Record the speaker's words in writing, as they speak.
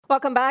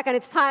Welcome back, and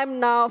it's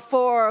time now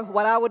for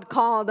what I would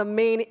call the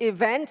main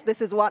event. This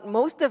is what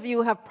most of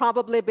you have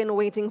probably been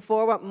waiting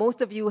for, what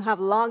most of you have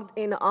logged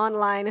in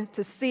online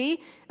to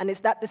see, and it's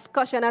that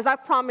discussion, as I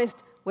promised,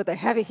 with the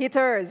heavy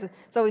hitters.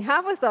 So we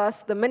have with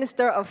us the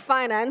Minister of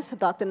Finance,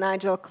 Dr.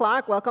 Nigel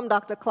Clarke. Welcome,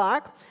 Dr.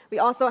 Clarke. We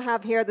also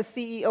have here the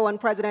CEO and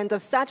President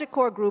of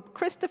Sagicor Group,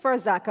 Christopher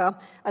Zaka,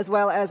 as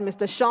well as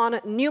Mr. Sean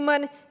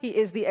Newman. He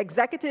is the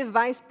Executive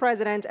Vice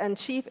President and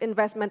Chief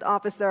Investment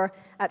Officer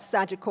at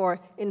Sagicor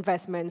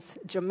Investments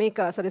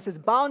Jamaica. So this is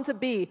bound to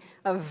be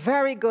a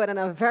very good and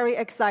a very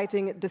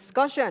exciting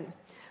discussion.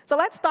 So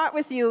let's start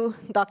with you,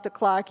 Dr.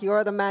 Clarke.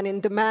 You're the man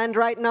in demand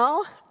right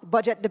now.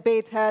 Budget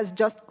debate has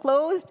just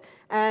closed,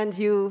 and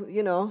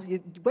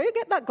where you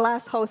get that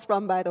glass house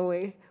from, by the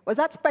way? Was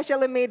that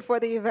specially made for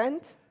the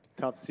event?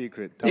 Top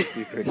secret, top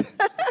secret.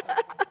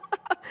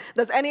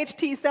 Does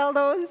NHT sell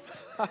those?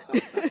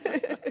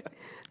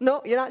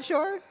 No, you're not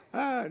sure?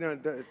 No,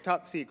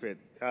 top secret.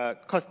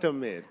 Custom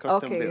made,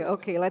 custom built.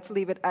 Okay, let's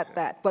leave it at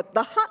that. But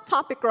the hot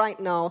topic right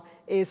now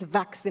is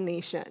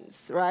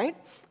vaccinations, right?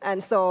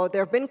 And so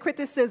there have been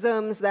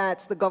criticisms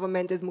that the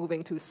government is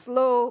moving too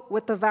slow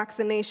with the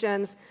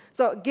vaccinations.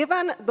 So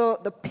given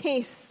the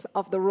pace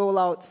of the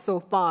rollout so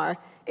far,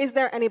 is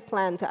there any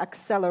plan to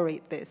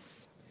accelerate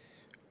this?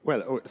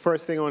 Well,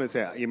 first thing I want to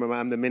say, you remember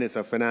I'm the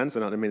Minister of Finance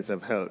and not the Minister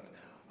of Health.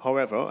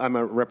 However, I'm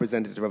a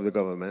representative of the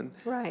government.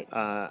 Right.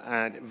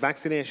 And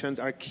vaccinations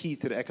are key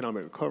to the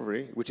economic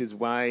recovery, which is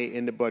why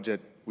in the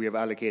budget we have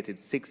allocated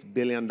 $6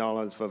 billion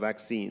for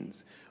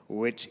vaccines,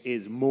 which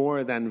is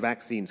more than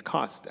vaccines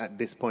cost at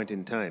this point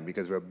in time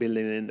because we're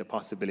building in the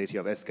possibility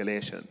of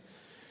escalation.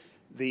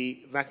 The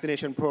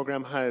vaccination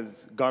program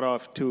has got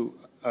off to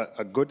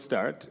a good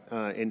start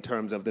in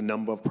terms of the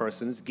number of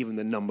persons, given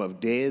the number of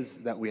days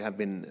that we have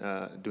been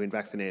doing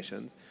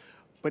vaccinations.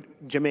 But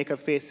Jamaica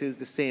faces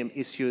the same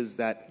issues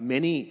that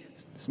many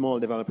small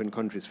developing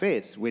countries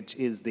face, which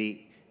is the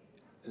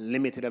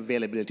limited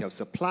availability of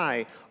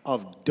supply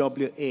of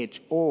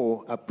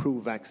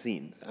WHO-approved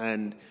vaccines.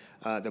 And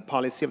the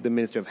policy of the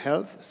Ministry of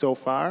Health so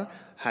far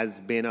has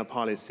been a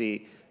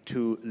policy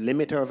to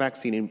limit our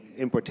vaccine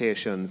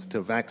importations to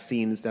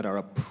vaccines that are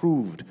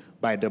approved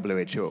by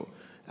WHO.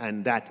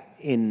 And that,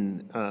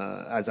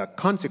 as a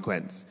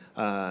consequence,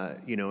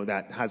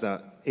 that has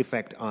an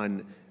effect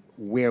on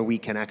where we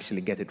can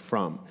actually get it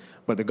from.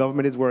 But the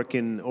government is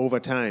working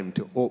overtime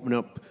to open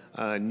up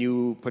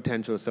new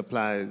potential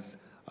supplies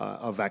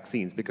of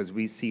vaccines because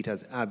we see it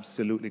as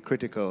absolutely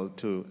critical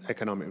to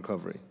economic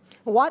recovery.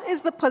 What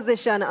is the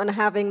position on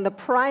having the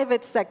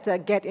private sector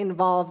get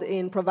involved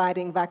in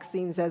providing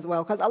vaccines as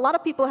well? Because a lot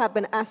of people have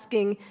been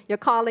asking, you're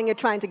calling, you're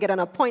trying to get an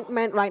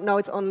appointment. Right now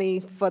it's only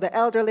for the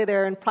elderly,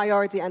 they're in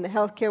priority, and the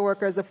healthcare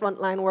workers, the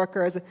frontline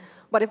workers.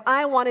 But if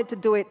I wanted to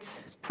do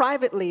it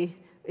privately,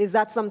 is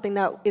that something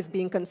that is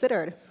being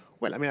considered?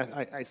 Well, I mean,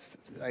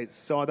 I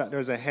saw that there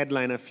was a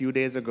headline a few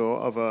days ago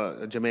of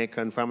a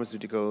Jamaican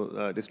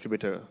pharmaceutical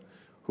distributor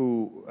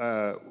who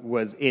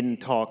was in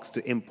talks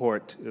to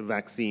import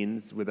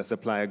vaccines with a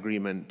supply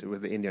agreement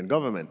with the Indian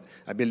government.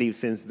 I believe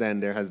since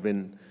then there has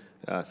been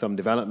some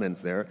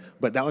developments there.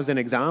 But that was an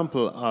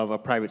example of a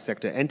private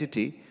sector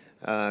entity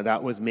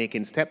that was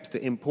making steps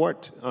to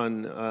import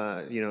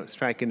on,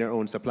 striking their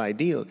own supply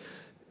deal.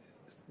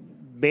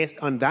 Based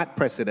on that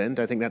precedent,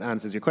 I think that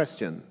answers your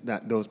question,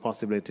 that those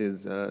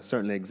possibilities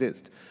certainly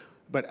exist.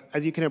 But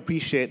as you can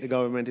appreciate, the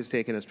government is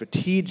taking a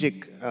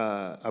strategic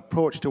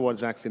approach towards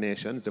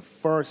vaccinations. The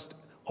first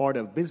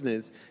order of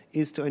business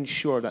is to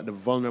ensure that the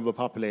vulnerable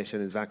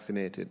population is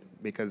vaccinated,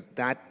 because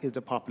that is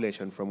the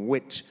population from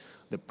which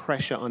the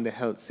pressure on the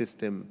health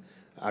system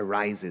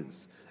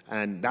arises.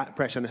 And that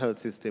pressure on the health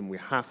system we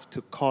have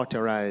to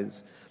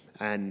cauterize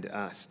and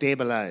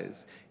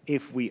stabilize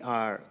if we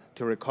are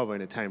to recover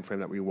in the time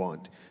frame that we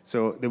want.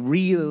 So the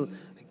real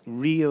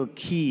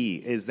key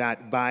is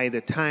that by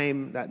the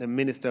time that the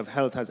Minister of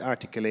Health has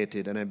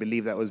articulated, and I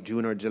believe that was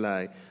June or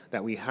July,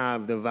 that we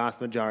have the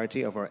vast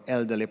majority of our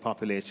elderly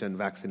population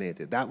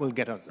vaccinated. That will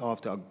get us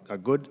off to a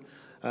good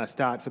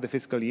start for the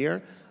fiscal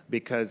year,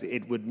 because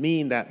it would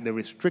mean that the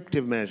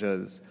restrictive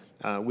measures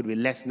would be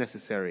less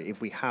necessary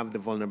if we have the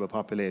vulnerable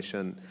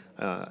population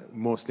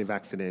mostly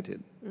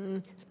vaccinated.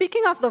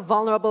 Speaking of the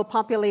vulnerable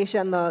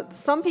population,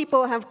 some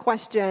people have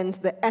questioned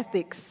the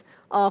ethics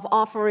of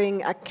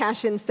offering a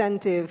cash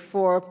incentive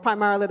for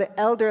primarily the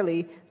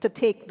elderly to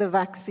take the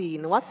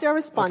vaccine. What's your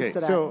response to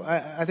that? So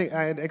I think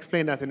I had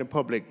explained that in the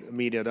public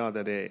media the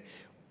other day.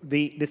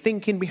 The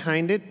thinking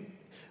behind it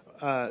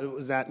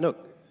was that,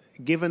 look,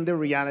 given the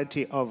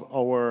reality of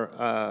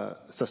our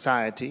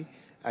society,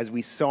 as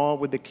we saw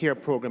with the CARE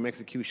program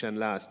execution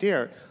last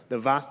year, the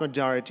vast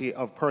majority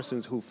of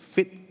persons who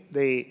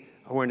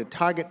who are in the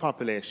target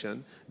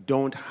population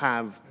don't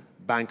have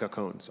bank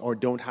accounts or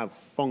don't have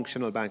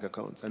functional bank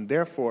accounts. And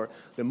therefore,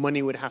 the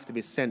money would have to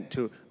be sent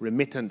to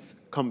remittance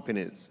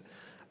companies.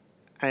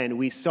 And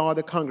we saw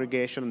the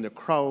congregation and the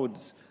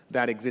crowds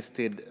that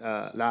existed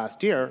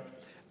last year.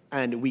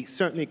 And we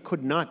certainly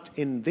could not,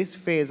 in this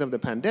phase of the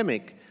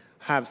pandemic,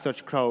 have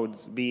such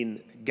crowds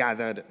being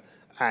gathered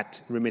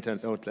at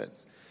remittance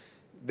outlets.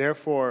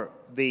 Therefore,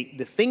 the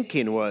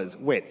thinking was,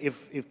 wait,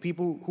 if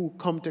people who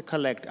come to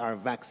collect are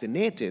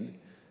vaccinated,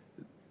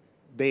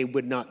 they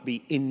would not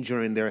be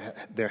injuring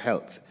their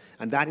health.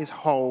 And that is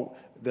how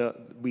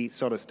we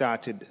sort of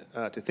started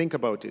to think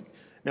about it.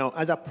 Now,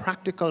 as a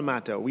practical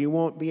matter, we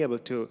won't be able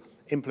to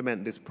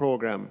implement this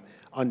program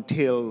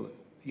until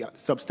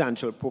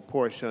substantial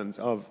proportions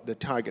of the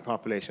target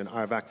population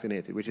are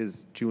vaccinated, which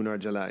is June or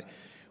July.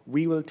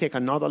 We will take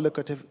another look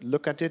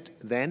at it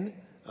then,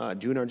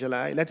 June or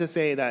July. Let us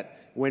say that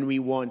when we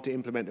want to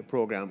implement the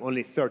program,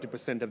 only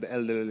 30% of the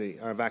elderly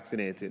are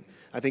vaccinated.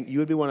 I think you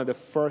would be one of the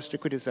first to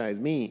criticize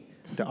me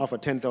to offer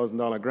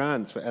 $10,000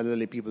 grants for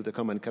elderly people to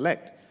come and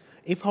collect.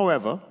 If,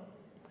 however,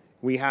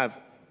 we have,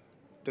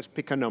 just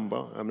pick a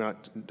number,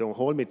 don't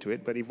hold me to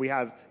it, but if we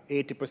have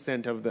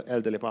 80% of the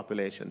elderly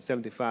population,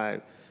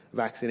 75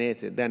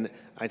 vaccinated, then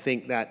I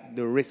think that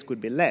the risk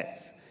would be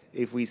less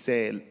if we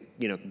say,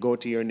 go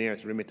to your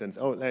nearest remittance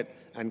outlet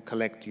and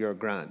collect your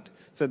grant.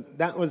 So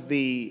that was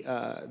the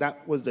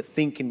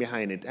thinking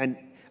behind it, and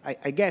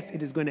I guess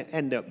it is going to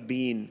end up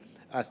being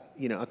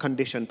a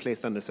condition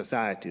placed on the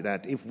society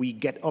that if we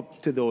get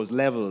up to those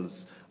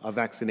levels of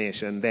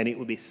vaccination, then it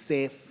will be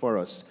safe for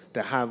us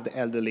to have the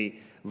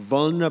elderly,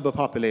 vulnerable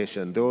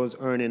population, those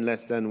earning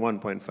less than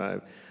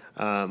 1.5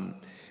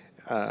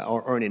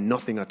 or earning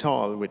nothing at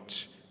all,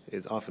 which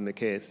is often the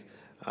case,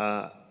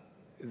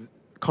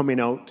 coming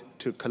out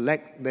to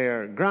collect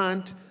their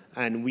grant,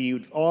 and we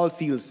would all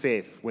feel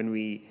safe when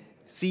we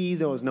see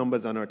those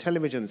numbers on our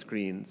television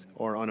screens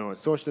or on our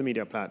social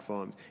media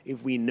platforms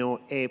if we know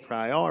a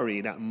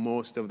priori that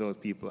most of those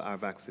people are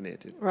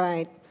vaccinated.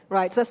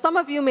 Right. So some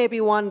of you may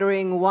be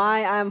wondering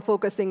why I'm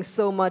focusing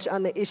so much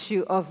on the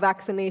issue of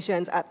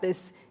vaccinations at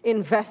this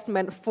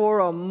investment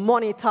forum,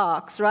 Money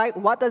Talks, right?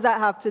 What does that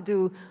have to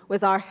do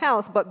with our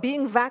health? But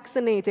being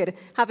vaccinated,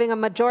 having a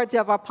majority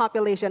of our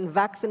population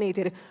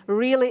vaccinated,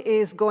 really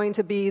is going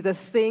to be the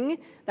thing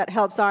that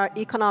helps our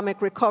economic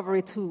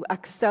recovery to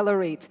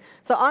accelerate.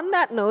 So on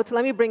that note,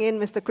 let me bring in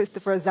Mr.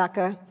 Christopher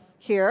Zaka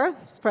here,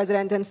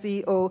 President and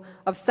CEO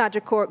of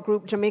Sagicor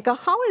Group Jamaica.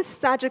 How is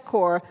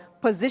Sagicor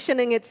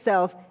positioning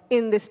itself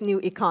in this new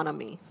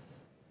economy?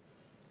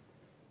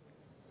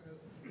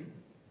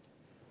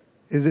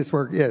 Is this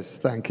work? Yes,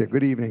 thank you.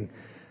 Good evening.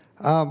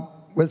 Well,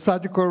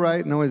 Sagicor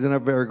right now is in a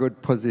very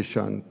good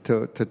position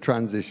to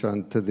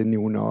transition to the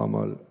new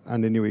normal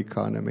and the new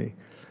economy.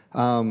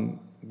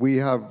 We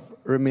have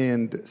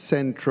remained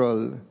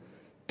central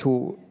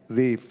to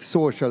the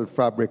social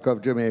fabric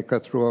of Jamaica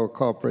through our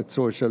corporate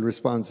social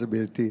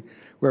responsibility.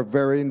 We're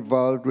very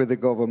involved with the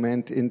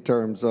government in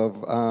terms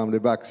of the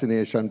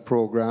vaccination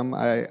program.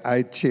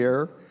 I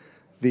chair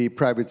the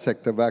Private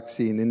Sector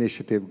Vaccine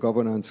Initiative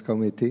Governance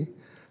Committee.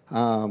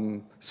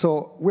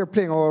 So we're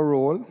playing our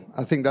role.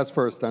 I think that's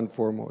first and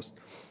foremost.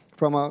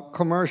 From a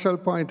commercial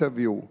point of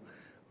view,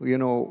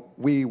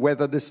 we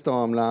weathered the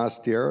storm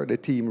last year. The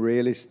team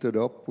really stood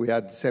up. We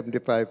had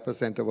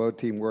 75% of our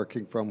team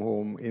working from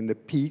home in the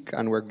peak,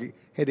 and we're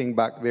heading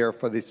back there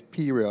for this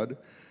period.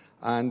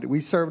 And we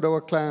served our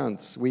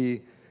clients.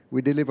 We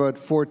delivered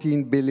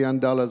 $14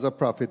 billion of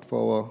profit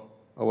for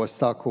our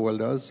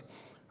stockholders.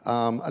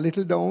 A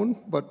little down,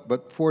 but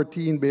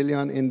 $14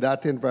 billion in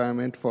that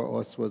environment for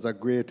us was a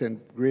great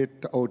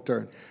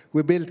outturn.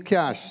 We built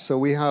cash, so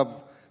we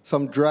have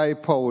some dry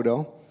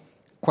powder,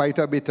 quite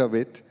a bit of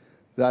it,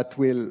 that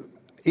will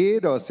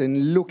aid us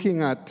in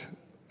looking at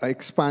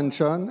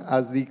expansion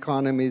as the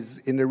economies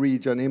in the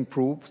region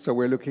improve. So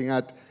we're looking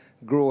at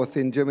growth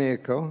in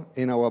Jamaica,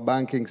 in our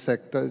banking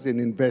sectors, in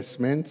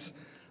investments.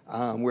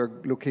 We're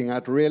looking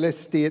at real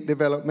estate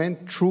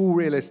development, true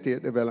real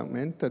estate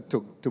development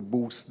to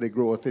boost the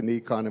growth in the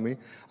economy.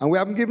 And we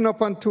haven't given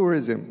up on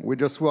tourism. We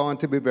just want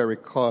to be very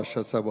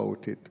cautious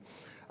about it.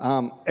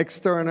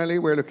 Externally,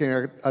 we're looking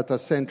at a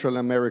Central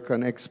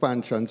American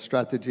expansion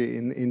strategy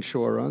in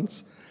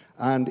insurance.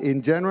 And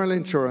in general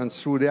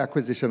insurance, through the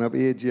acquisition of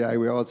AGI,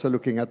 we're also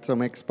looking at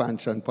some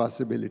expansion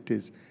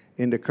possibilities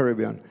in the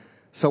Caribbean.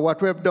 So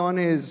what we've done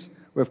is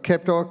we've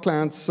kept our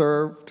clients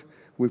served,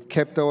 we've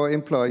kept our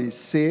employees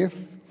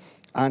safe,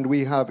 and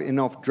we have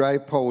enough dry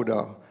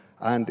powder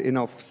and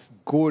enough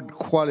good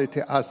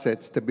quality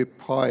assets to be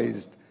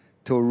poised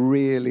to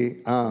really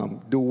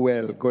do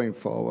well going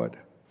forward.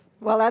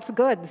 Well, that's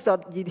good. So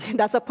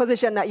that's a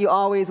position that you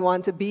always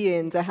want to be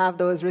in, to have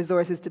those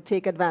resources to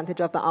take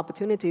advantage of the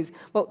opportunities.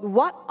 But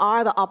what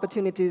are the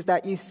opportunities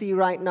that you see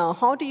right now?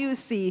 How do you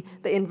see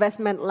the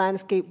investment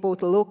landscape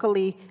both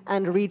locally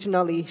and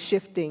regionally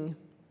shifting?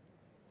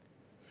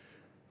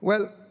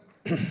 Well,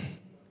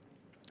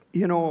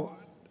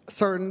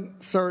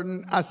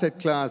 certain asset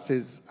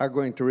classes are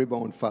going to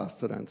rebound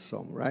faster than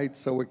some, right?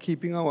 So we're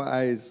keeping our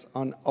eyes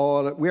on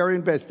all. We are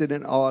invested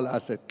in all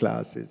asset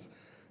classes.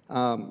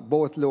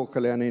 Both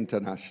locally and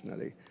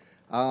internationally.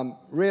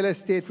 Real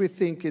estate, we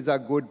think, is a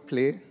good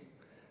play.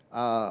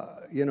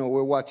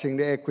 We're watching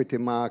the equity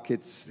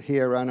markets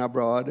here and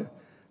abroad.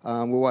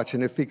 We're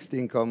watching the fixed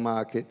income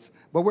markets.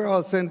 But we're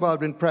also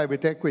involved in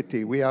private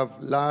equity. We have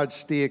large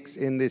stakes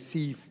in the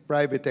SEEF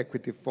private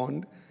equity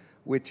fund,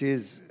 which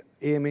is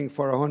aiming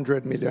for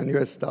 $100 million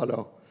US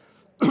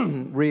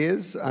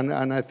raise,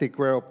 and I think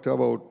we're up to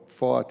about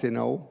 40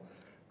 now.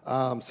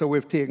 So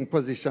we've taken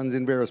positions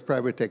in various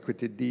private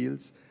equity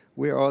deals.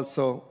 We're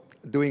also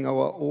doing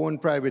our own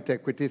private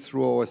equity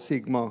through our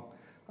Sigma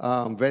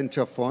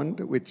venture fund,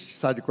 which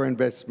Sagicor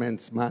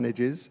Investments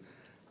manages.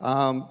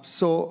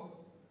 So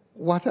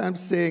what I'm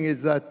saying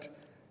is that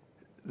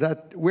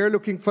we're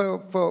looking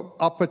for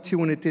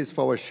opportunities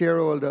for our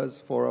shareholders,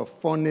 for our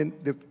funding,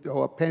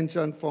 our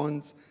pension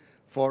funds,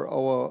 for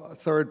our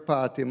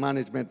third-party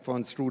management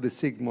funds through the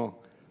Sigma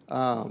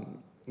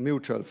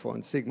mutual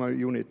fund, Sigma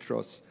Unit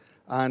Trust.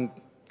 And,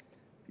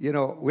 you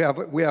know, we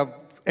have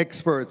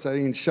experts. I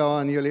mean,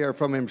 Sean, you'll hear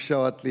from him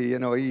shortly. You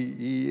know,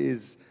 he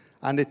is,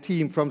 and the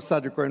team from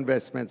Sagicor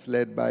Investments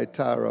led by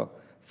Tara,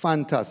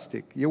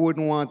 fantastic. You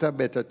wouldn't want a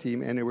better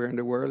team anywhere in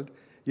the world.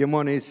 Your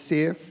money is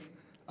safe.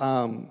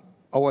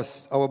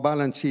 Our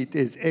balance sheet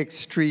is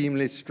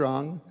extremely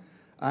strong,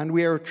 and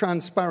we are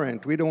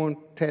transparent. We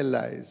don't tell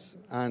lies.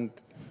 And,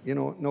 you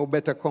know, no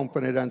better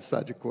company than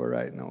Sagicor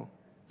right now.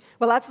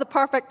 Well, that's the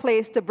perfect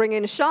place to bring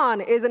in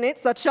Sean, isn't it?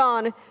 So,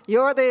 Sean,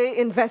 you're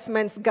the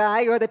investments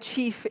guy. You're the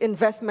chief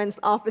investments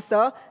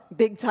officer,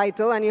 big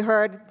title. And you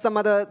heard some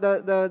of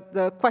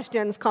the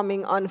questions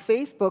coming on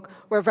Facebook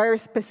were very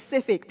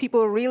specific.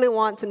 People really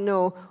want to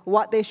know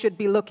what they should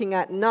be looking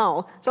at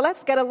now. So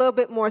let's get a little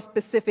bit more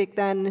specific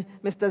than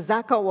Mr.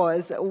 Zaka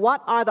was.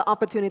 What are the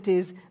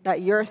opportunities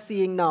that you're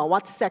seeing now?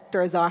 What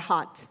sectors are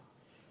hot?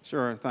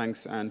 Sure,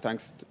 thanks. And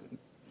thanks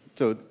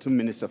to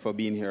Minister for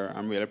being here.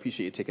 I really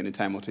appreciate you taking the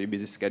time out of your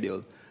busy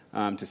schedule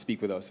to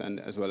speak with us, and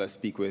as well as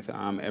speak with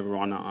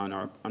everyone on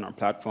our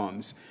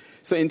platforms.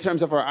 So in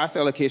terms of our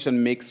asset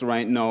allocation mix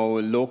right now,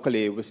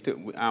 locally, we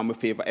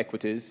favor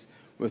equities.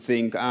 We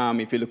think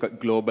if you look at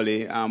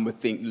globally, we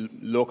think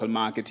local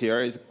market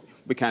here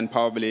we can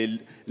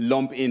probably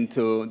lump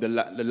into the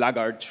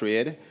laggard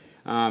trade.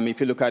 If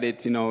you look at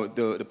it, you know,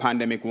 the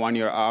pandemic 1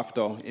 year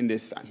after, in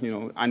this, you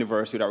know,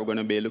 anniversary that we're going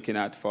to be looking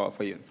at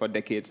for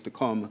decades to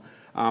come,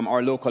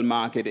 our local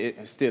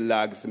market still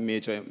lags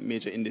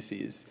major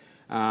indices.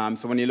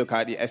 So when you look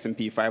at the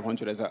S&P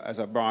 500 as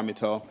a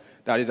barometer,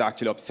 that is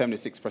actually up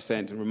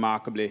 76%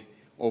 remarkably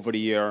over the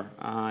year,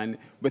 and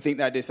we think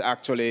that this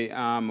actually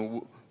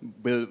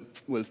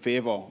will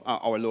favor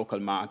our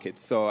local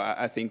markets. So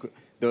I think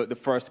the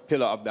first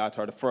pillar of that,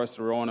 or the first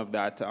round of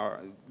that,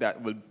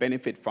 that will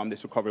benefit from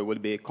this recovery will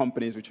be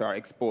companies which are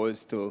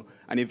exposed to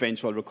an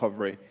eventual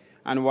recovery.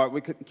 And what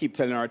we keep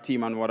telling our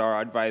team, and what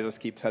our advisors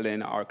keep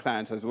telling our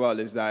clients as well,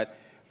 is that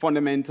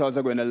fundamentals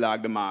are going to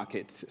lag the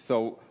markets.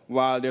 So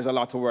while there's a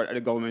lot of work that the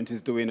government is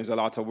doing, there's a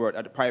lot of work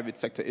that the private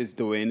sector is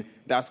doing,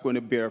 that's going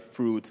to bear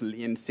fruit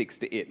in 6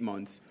 to 8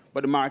 months.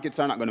 But the markets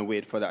are not going to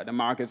wait for that. The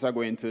markets are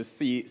going to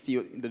see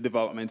the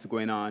developments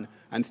going on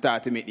and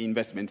start to make the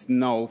investments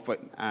now,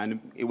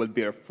 and it will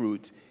bear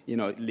fruit, you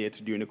know,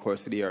 later during the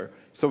course of the year.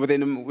 So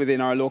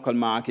within our local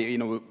market, you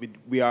know,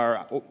 we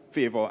are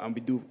favor, and we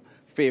do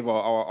favor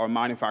our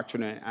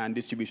manufacturing and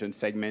distribution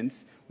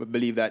segments. We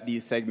believe that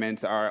these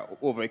segments are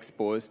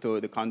overexposed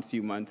to the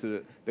consumer and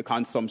to the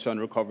consumption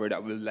recovery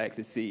that we'll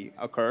likely see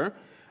occur.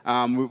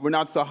 We're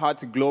not so hot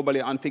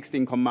globally on fixed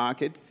income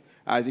markets.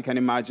 As you can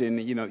imagine,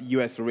 you know,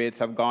 U.S. rates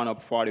have gone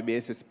up 40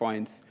 basis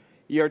points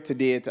year to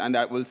date, and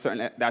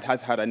that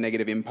has had a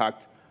negative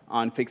impact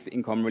on fixed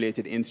income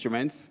related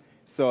instruments.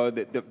 So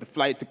the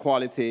flight to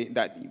quality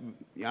that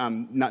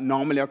not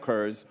normally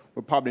occurs,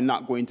 we're probably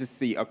not going to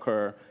see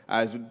occur,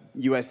 as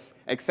U.S.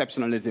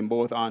 exceptionalism,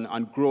 both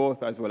on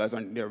growth as well as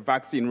on their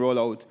vaccine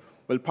rollout,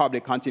 will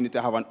probably continue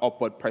to have an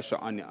upward pressure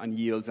on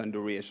yields and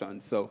duration.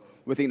 So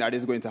we think that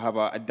is going to have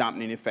a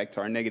dampening effect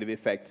or a negative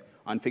effect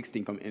on fixed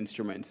income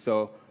instruments.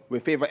 So we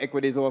favor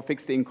equities over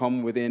fixed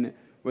income.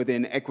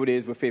 Within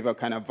equities, we favor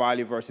kind of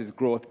value versus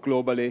growth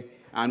globally,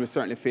 and we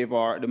certainly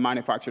favor the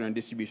manufacturing and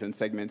distribution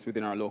segments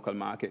within our local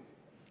market.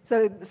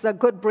 So it's a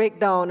good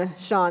breakdown,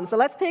 Sean. So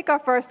let's take our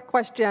first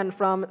question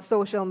from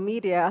social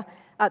media.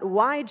 At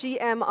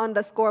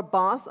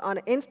YGM_boss on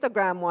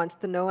Instagram wants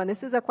to know, and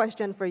this is a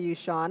question for you,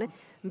 Sean.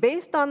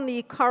 Based on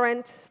the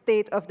current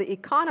state of the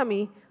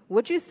economy,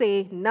 would you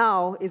say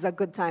now is a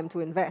good time to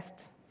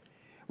invest?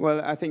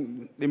 Well, I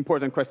think the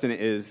important question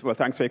is, well,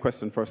 thanks for your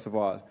question, first of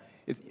all.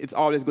 It's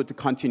always good to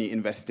continue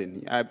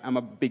investing. I'm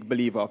a big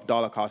believer of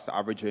dollar cost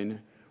averaging.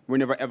 We're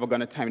never ever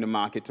going to time the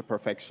market to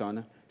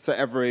perfection. So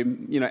every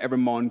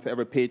month,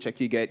 every paycheck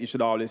you get, you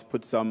should always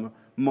put some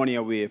money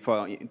away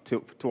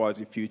towards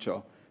the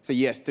future. So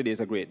yes, today is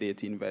a great day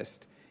to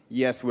invest.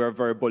 Yes, we're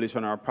very bullish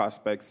on our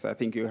prospects. I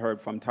think you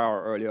heard from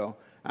Tower earlier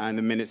and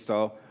the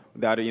minister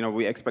that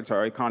we expect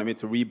our economy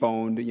to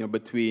rebound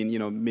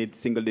between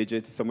mid-single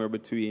digits, somewhere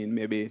between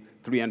maybe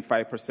 3 and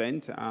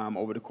 5%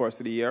 over the course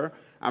of the year.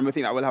 And we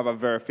think that will have a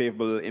very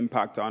favorable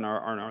impact on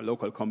our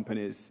local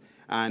companies.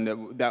 And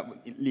that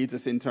leads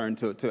us in turn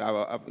to have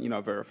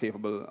a very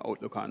favorable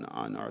outlook on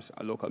our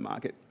local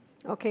market.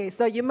 Okay,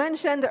 so you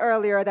mentioned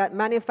earlier that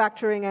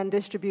manufacturing and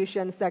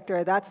distribution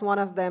sector, that's one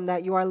of them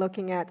that you are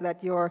looking at,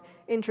 that you're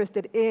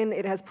interested in.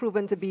 It has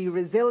proven to be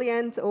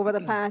resilient over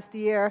the past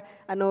year.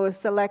 I know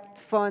Select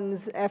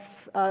Funds,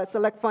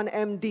 Select Fund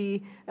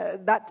MD,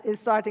 that is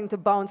starting to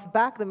bounce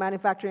back, the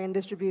manufacturing and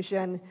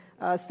distribution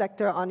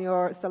sector on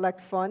your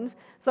Select Funds.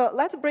 So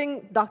let's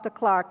bring Dr.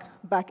 Clark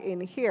back in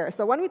here.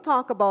 So when we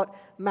talk about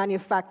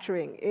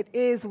manufacturing, it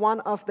is one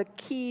of the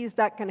keys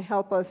that can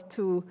help us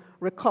to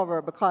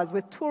recover, because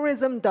with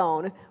tourism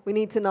down, we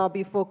need to now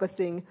be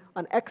focusing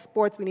on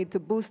exports. We need to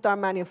boost our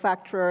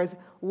manufacturers.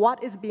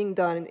 What is being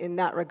done in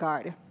that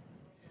regard?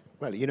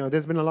 Well,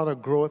 there's been a lot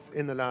of growth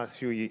in the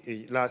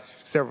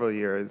last several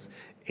years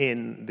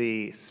in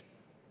the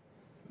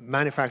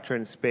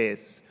manufacturing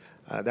space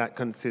that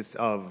consists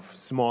of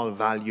small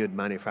valued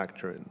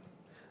manufacturing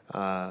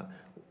that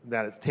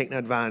has taken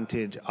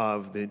advantage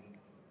of the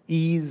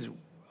ease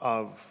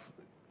of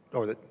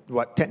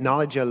what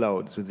technology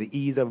allows, with the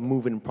ease of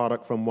moving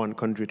product from one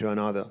country to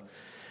another.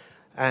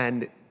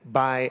 And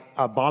by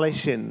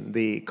abolishing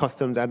the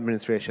Customs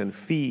Administration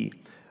fee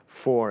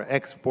for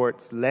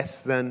exports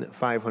less than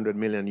 $500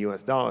 million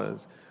US,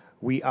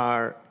 we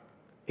are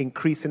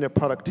increasing the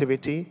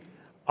productivity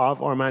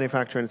of our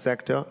manufacturing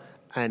sector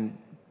and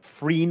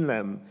freeing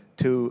them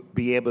to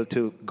be able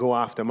to go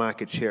after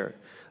market share.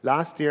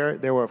 Last year,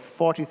 there were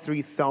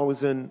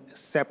 43,000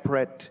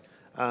 separate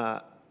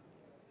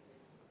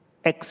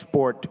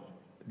export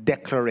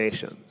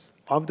declarations.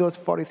 Of those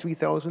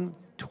 43,000,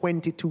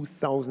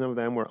 22,000 of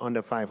them were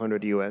under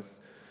 500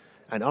 US.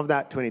 And of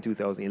that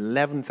 22,000,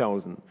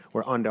 11,000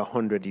 were under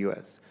 100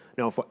 US.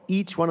 Now, for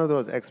each one of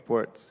those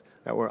exports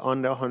that were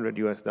under 100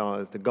 US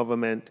dollars, the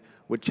government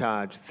would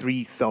charge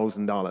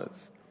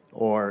 $3,000,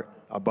 or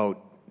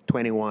about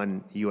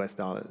 21 US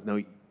dollars. Now,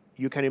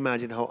 you can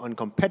imagine how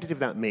uncompetitive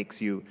that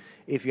makes you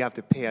if you have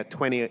to pay a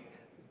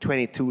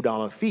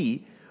 $22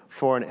 fee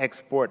for an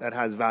export that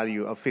has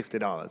value of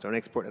 $50, or an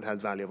export that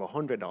has value of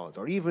 $100,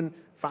 or even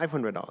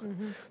 $500.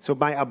 Mm-hmm. So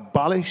by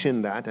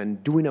abolishing that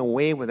and doing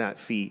away with that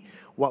fee,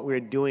 what we're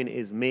doing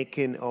is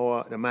making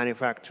the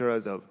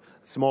manufacturers of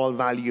small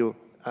value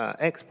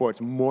exports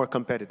more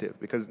competitive.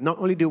 Because not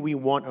only do we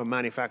want our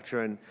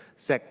manufacturing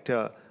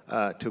sector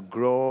to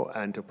grow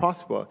and to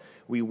prosper,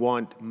 we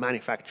want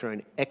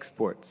manufacturing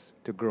exports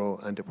to grow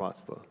and to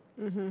prosper.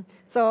 Mm-hmm.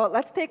 So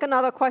let's take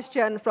another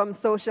question from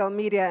social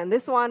media, and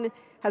this one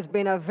has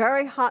been a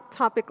very hot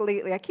topic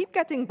lately. I keep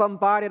getting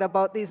bombarded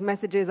about these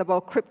messages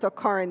about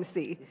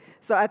cryptocurrency.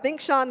 So I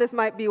think, Sean, this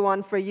might be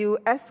one for you.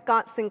 S.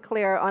 Scott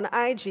Sinclair on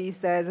IG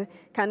says,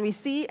 can we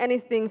see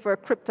anything for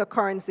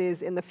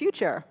cryptocurrencies in the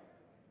future?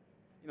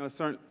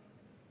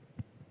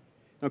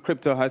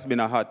 Crypto has been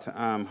a hot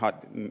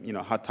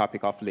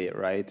topic of late,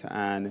 right?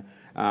 And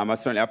I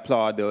certainly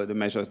applaud the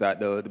measures that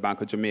the Bank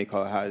of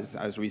Jamaica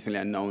has recently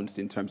announced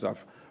in terms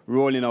of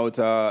rolling out,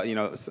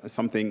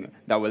 something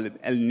that will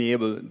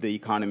enable the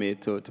economy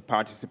to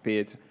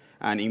participate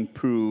and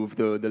improve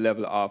the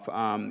level of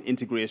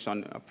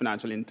integration,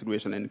 financial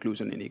integration and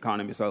inclusion in the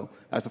economy. So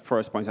that's the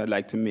first point I'd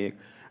like to make.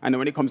 And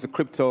when it comes to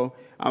crypto,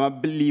 I'm a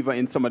believer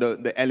in some of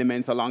the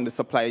elements along the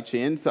supply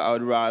chain. So I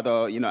would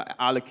rather,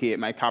 allocate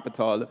my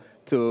capital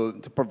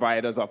to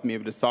providers of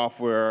maybe the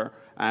software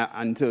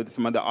and to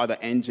some of the other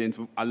engines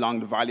along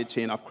the value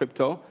chain of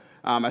crypto.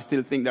 I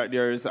still think that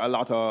there's a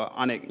lot of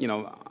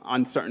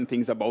uncertain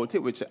things about it,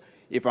 which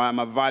if I'm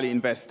a value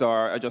investor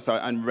or just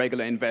a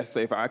regular investor,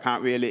 if I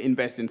can't really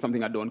invest in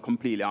something I don't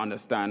completely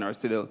understand, or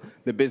still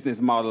the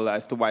business model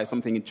as to why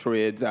something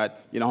trades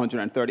at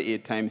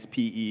 138 times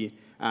PE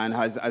and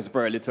has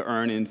very little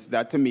earnings,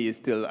 that to me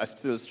is I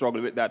still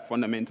struggle with that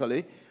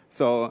fundamentally.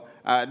 So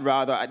I'd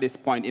rather at this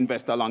point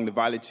invest along the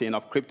value chain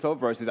of crypto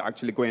versus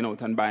actually going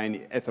out and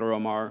buying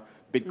Ethereum or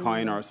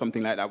Bitcoin or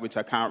something like that, which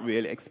I can't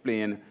really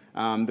explain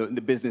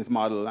the business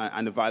model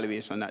and the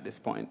valuation at this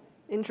point.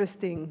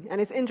 Interesting. And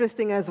it's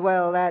interesting as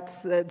well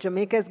that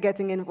Jamaica is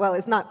getting in, well,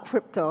 it's not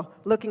crypto,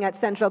 looking at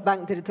central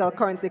bank digital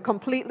currency,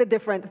 completely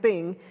different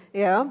thing.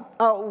 Yeah.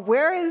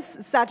 Where is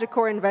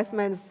Sagicor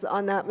Investments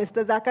on that,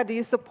 Mr. Zaka? Do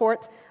you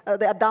support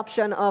the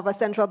adoption of a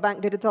central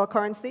bank digital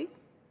currency?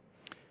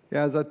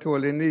 Yeah, as I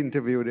told in the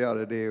interview the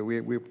other day,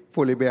 we're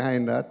fully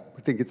behind that.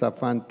 We think it's a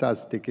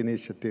fantastic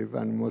initiative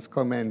and must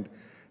commend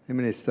the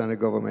Minister and the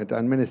government.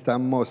 And Minister, I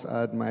must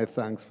add my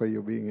thanks for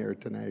you being here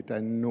tonight. I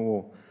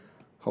know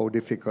how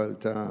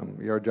difficult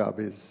your job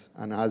is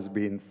and has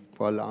been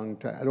for a long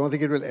time. I don't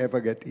think it will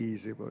ever get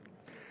easy,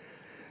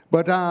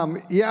 but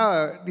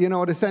yeah,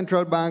 the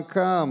central bank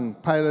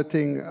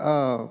piloting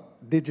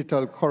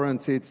digital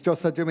currency, it's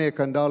just a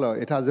Jamaican dollar.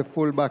 It has the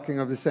full backing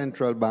of the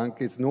central bank.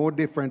 It's no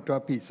different to a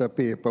piece of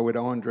paper with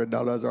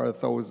 $100 or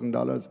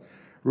 $1,000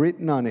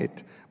 written on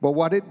it. But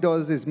what it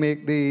does is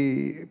make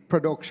the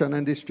production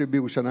and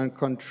distribution and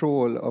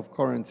control of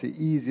currency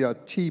easier,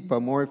 cheaper,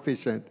 more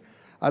efficient,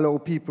 allow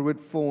people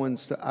with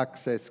phones to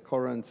access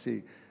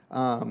currency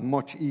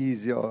much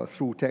easier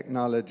through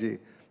technology.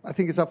 I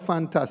think it's a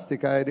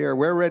fantastic idea.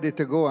 We're ready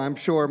to go. I'm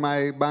sure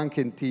my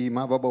banking team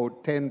have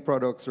about 10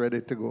 products ready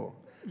to go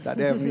that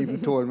they haven't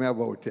even told me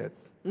about yet.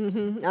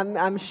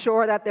 I'm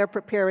sure that they're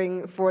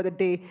preparing for the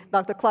day.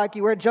 Dr. Clark,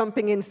 you were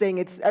jumping in saying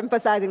it's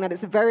emphasizing that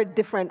it's very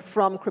different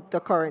from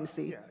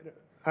cryptocurrency. Yeah,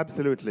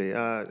 absolutely.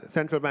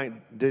 Central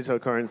bank digital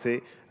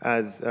currency,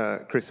 as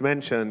Chris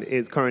mentioned,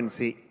 is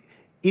currency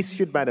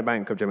issued by the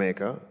Bank of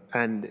Jamaica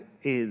and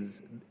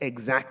is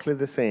exactly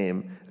the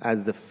same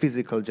as the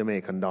physical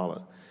Jamaican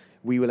dollar.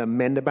 We will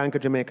amend the Bank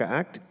of Jamaica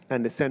Act,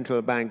 and the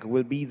central bank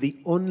will be the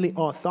only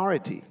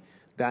authority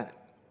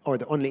or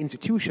the only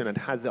institution that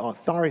has the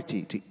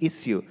authority to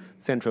issue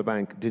central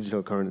bank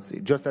digital currency.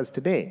 Just as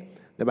today,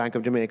 the Bank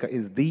of Jamaica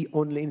is the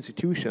only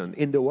institution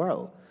in the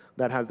world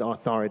that has the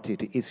authority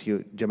to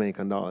issue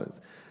Jamaican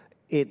dollars.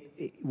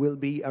 It will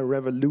be a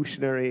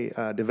revolutionary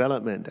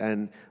development,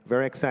 and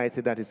very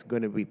excited that it's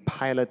going to be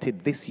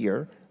piloted this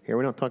year. Here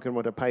we're not talking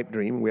about a pipe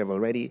dream. We have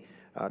already,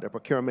 the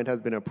procurement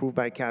has been approved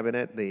by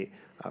Cabinet, the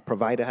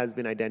provider has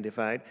been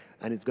identified,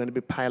 and it's going to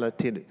be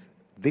piloted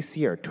this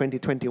year,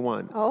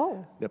 2021.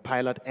 Oh. The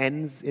pilot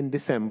ends in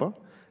December,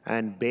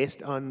 and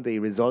based on the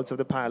results of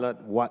the pilot,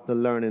 what the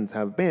learnings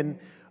have been,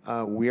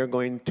 we are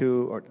going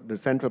to, or the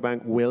central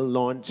bank will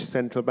launch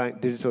central bank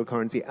digital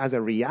currency as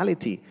a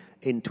reality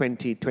in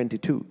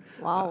 2022.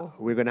 Wow.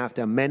 We're going to have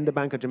to amend the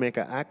Bank of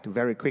Jamaica Act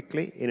very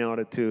quickly in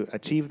order to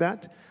achieve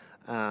that.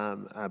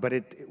 But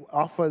it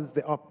offers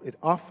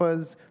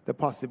the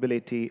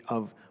possibility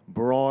of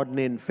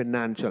broadening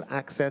financial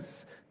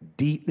access,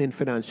 deepening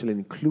financial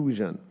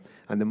inclusion.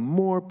 And the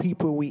more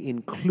people we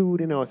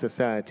include in our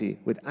society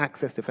with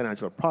access to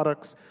financial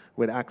products,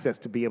 with access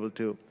to be able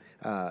to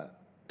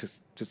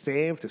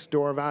save, to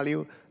store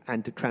value,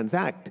 and to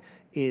transact,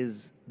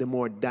 is the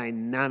more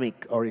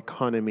dynamic our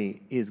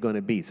economy is going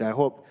to be. So I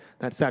hope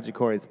that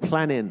Sagicor is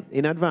planning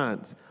in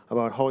advance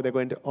about how they're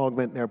going to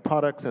augment their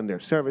products and their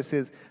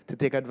services to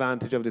take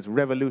advantage of this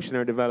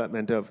revolutionary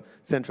development of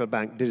central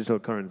bank digital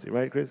currency.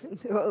 Right, Chris?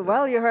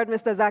 Well, you heard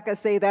Mr. Zaka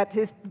say that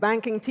his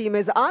banking team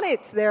is on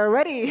it. They're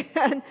ready.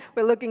 And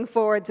we're looking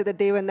forward to the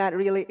day when that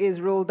really is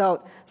rolled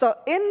out. So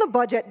in the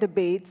budget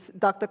debates,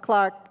 Dr.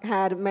 Clark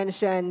had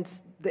mentioned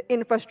the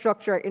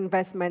infrastructure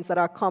investments that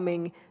are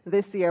coming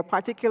this year,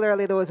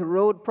 particularly those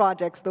road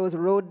projects, those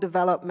road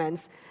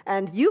developments.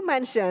 And you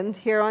mentioned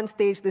here on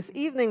stage this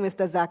evening,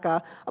 Mr.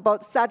 Zaka,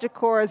 about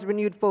Sagicor's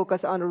renewed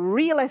focus on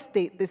real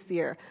estate this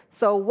year.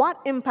 So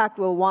what impact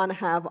will one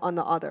have on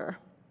the other?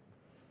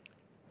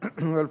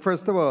 Well,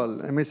 first of all,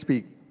 let me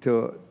speak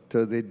to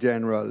the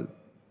general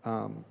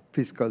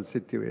fiscal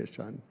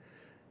situation.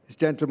 This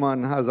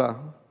gentleman has a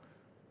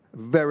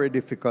very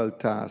difficult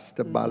task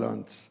to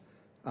balance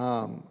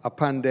a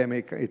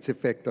pandemic, its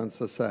effect on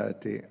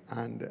society,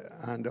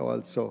 and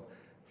also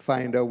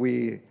find a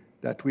way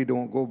that we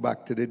don't go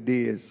back to the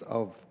days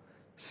of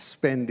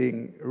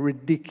spending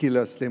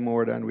ridiculously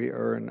more than we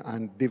earn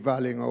and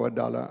devaluing our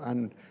dollar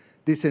and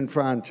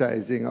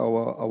disenfranchising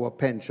our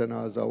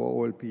pensioners, our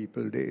old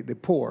people, the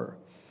poor.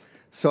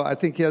 So I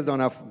think he has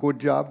done a good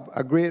job,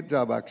 a great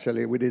job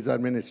actually, with his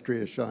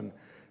administration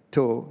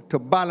to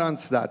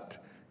balance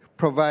that,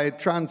 provide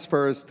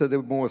transfers to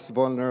the most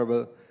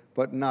vulnerable,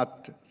 but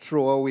not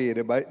throw away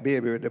the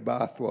baby with the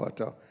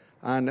bathwater.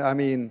 And I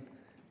mean,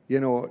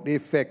 you know, the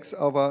effects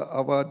of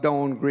a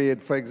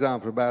downgrade, for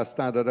example, by a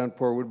Standard &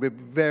 Poor's would be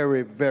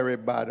very, very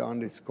bad on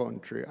this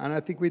country. And I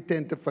think we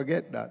tend to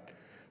forget that.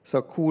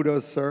 So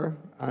kudos, sir,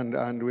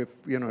 and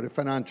with, you know, the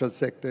financial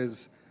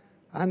sectors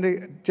and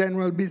the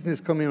general business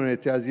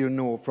community, as you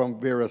know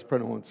from various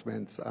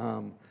pronouncements,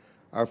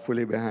 are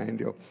fully behind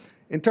you.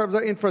 In terms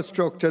of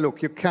infrastructure,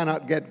 look, you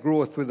cannot get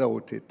growth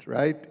without it,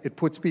 right? It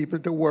puts people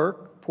to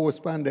work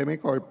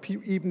post-pandemic or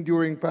even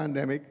during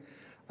pandemic.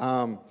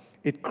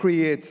 It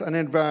creates an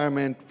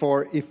environment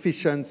for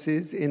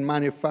efficiencies in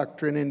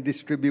manufacturing, in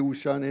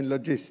distribution, in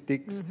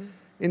logistics,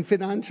 in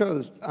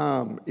financial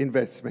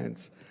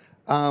investments.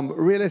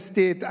 Real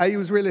estate, I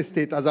use real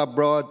estate as a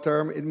broad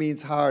term. It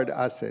means hard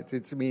assets.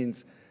 It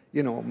means,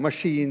 you know,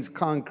 machines,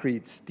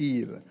 concrete,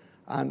 steel.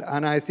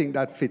 And I think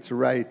that fits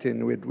right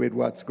in with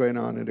what's going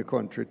on in the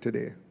country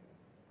today.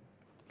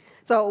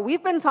 So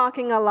we've been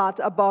talking a lot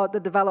about the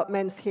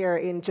developments here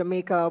in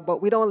Jamaica,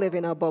 but we don't live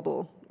in a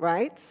bubble,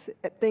 right?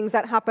 Things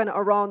that happen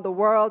around the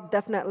world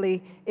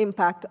definitely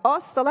impact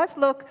us. So let's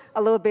look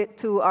a little bit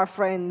to our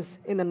friends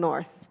in the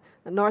north.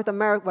 North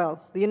America,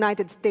 well, the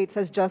United States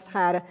has just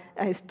had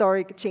a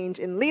historic change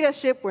in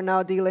leadership. We're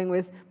now dealing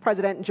with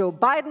President Joe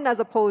Biden as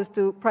opposed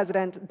to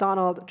President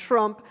Donald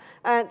Trump.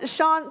 And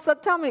Sean, so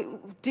tell me,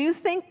 do you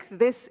think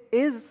this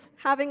is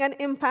having an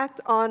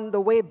impact on the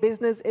way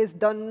business is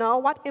done now?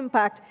 What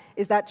impact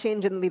is that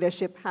change in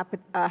leadership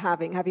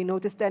having? Have you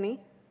noticed any?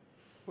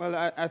 Well,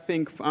 I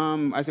think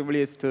as it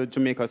relates to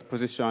Jamaica's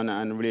position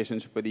and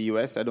relationship with the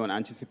U.S., I don't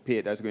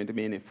anticipate there's going to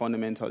be any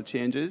fundamental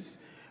changes.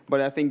 But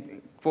I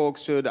think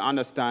folks should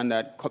understand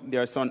that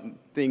there are some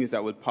things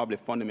that will probably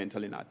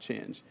fundamentally not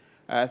change.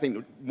 I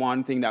think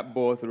one thing that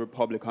both the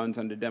Republicans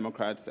and the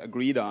Democrats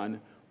agreed on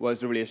was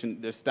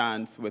the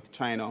stance with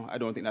China. I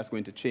don't think that's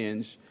going to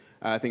change.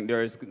 I think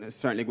there is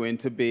certainly going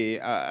to be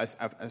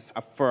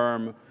a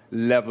firm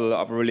level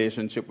of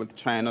relationship with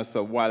China.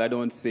 So while I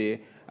don't see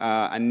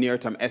a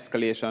near-term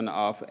escalation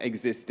of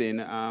existing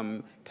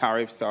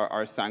tariffs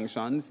or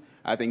sanctions,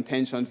 I think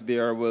tensions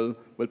there will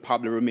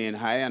probably remain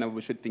high, and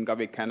we should think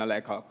of it kind of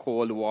like a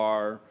Cold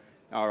War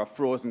or a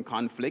frozen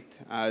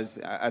conflict, as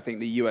I think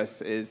the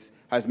U.S.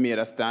 has made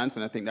a stance,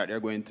 and I think that they're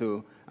going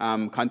to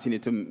continue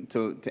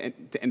to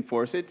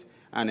enforce it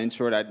and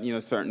ensure that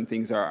certain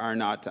things are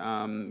not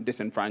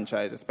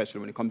disenfranchised, especially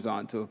when it comes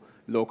on to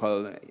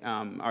local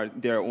or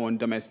their own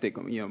domestic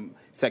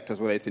sectors,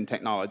 whether it's in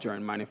technology or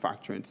in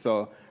manufacturing.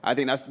 So I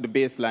think that's the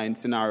baseline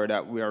scenario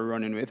that we are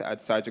running with at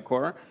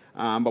Sagicor.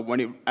 But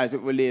as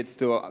it relates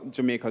to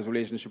Jamaica's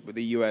relationship with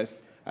the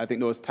U.S., I think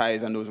those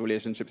ties and those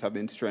relationships have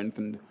been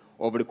strengthened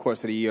over the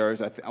course of the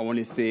years. I want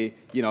to say,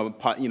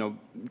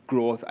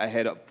 growth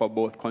ahead for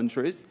both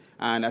countries,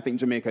 and I think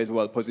Jamaica is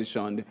well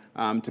positioned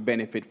to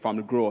benefit from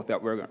the growth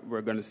that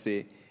we're going to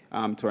see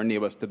to our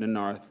neighbors to the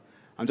north.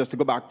 And just to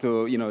go back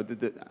to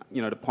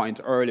the point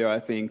earlier, I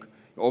think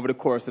over the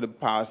course of the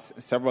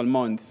past several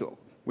months,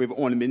 we've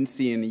only been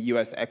seeing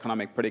U.S.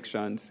 economic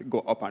predictions go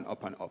up and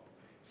up and up.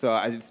 So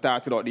as it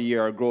started out the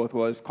year, growth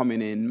was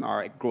coming in,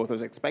 or growth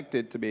was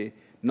expected to be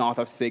north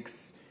of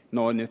 6%.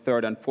 Now in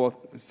the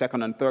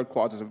second and third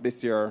quarters of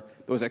this year,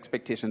 those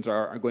expectations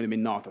are going to be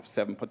north of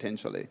 7%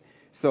 potentially.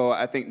 So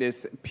I think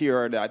this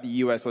period that the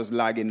U.S. was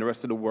lagging the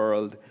rest of the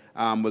world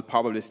will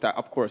probably start,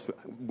 of course,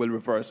 will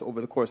reverse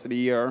over the course of the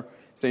year.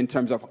 So in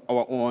terms of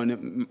our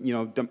own,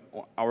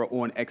 our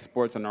own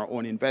exports and our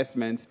own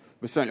investments,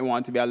 we certainly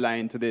want to be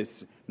aligned to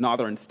this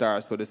northern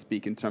star, so to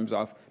speak, in terms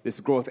of this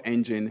growth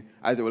engine,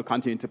 as it will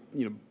continue to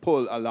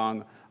pull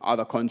along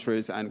other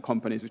countries and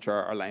companies which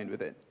are aligned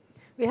with it.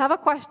 We have a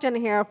question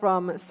here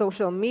from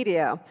social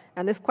media,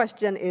 and this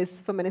question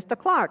is for Minister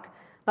Clark.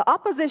 The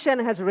opposition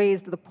has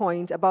raised the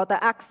point about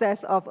the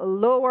access of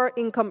lower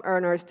income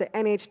earners to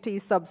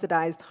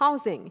NHT-subsidized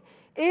housing.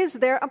 Is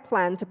there a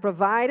plan to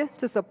provide,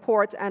 to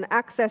support, and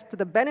access to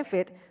the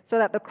benefit so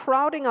that the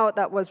crowding out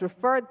that was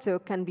referred to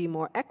can be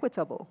more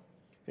equitable?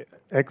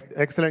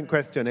 Excellent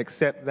question,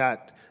 except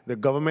that the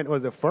government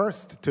was the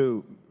first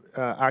to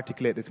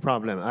articulate this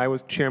problem. I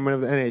was chairman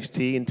of the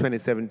NHT in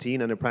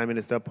 2017, and the Prime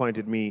Minister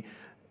appointed me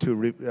to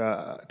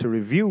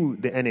review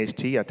the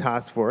NHT, a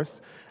task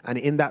force. And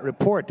in that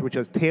report, which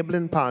was tabled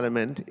in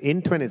Parliament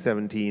in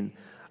 2017,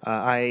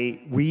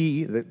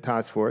 we, the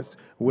task force,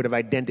 would have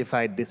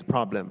identified this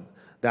problem,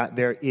 that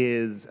there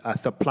is a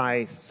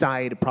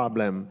supply-side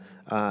problem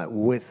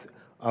with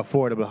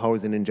affordable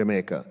housing in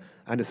Jamaica.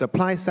 And the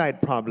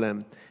supply-side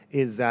problem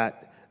is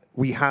that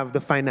we have the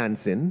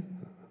financing,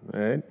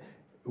 right?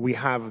 We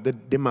have the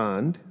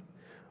demand,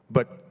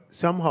 but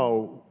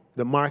somehow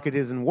the market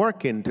isn't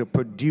working to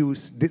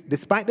produce,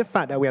 despite the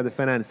fact that we have the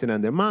financing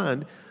and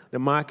demand, the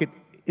market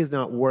is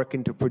not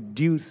working to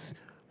produce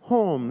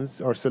homes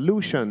or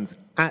solutions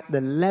at the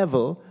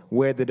level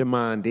where the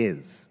demand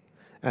is.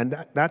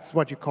 And that's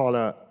what you call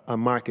a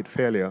market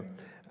failure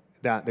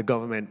that the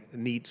government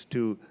needs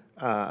to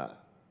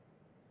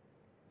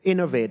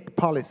innovate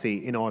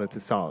policy in order to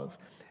solve.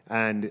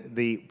 And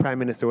the Prime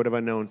Minister would have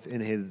announced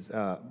in his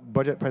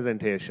budget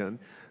presentation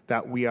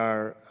that we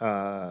are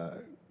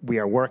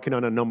working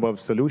on a number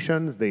of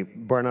solutions. The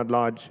Bernard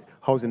Lodge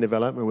housing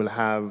development will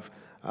have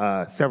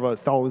several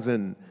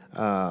thousand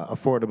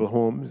affordable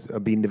homes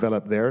being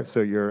developed there.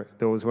 So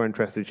those who are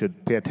interested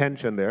should pay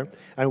attention there.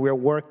 And we're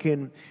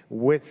working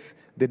with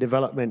the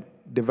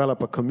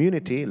developer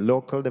community,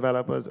 local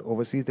developers,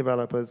 overseas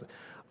developers,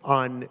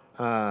 on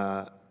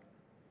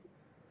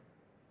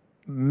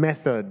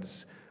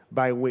methods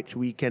by which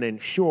we can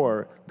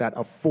ensure that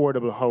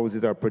affordable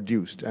houses are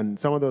produced. And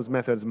some of those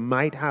methods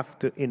might have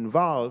to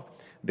involve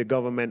the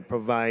government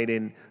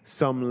providing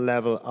some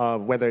level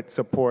of, whether it's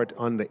support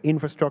on the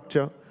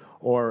infrastructure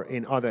or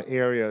in other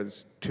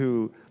areas,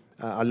 to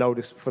allow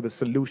for the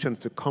solutions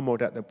to come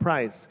out at the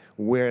price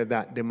where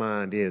that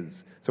demand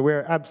is. So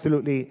we're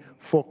absolutely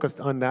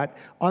focused on that.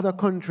 Other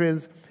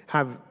countries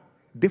have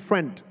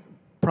different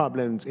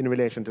problems in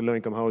relation to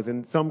low-income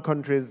housing. Some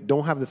countries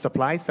don't have the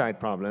supply side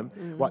problem.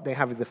 What they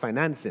have is the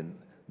financing.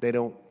 They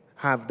don't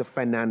have the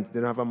finance. They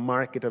don't have a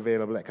market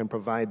available that can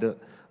provide the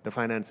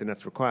financing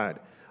that's required.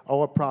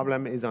 Our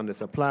problem is on the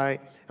supply,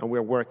 and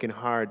we're working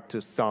hard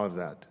to solve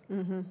that.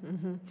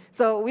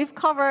 So we've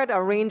covered a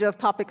range of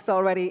topics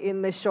already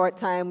in this short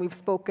time. We've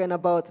spoken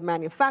about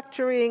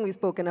manufacturing, we've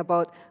spoken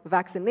about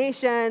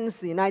vaccinations,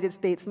 the United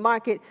States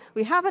market.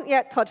 We haven't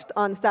yet touched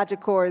on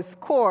Sagicor's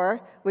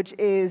core, which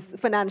is the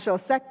financial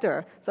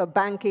sector, so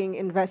banking,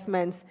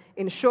 investments,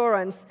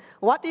 insurance.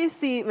 What do you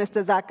see,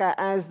 Mr. Zaka,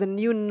 as the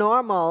new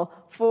normal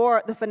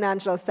for the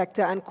financial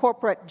sector and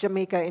corporate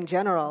Jamaica in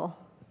general?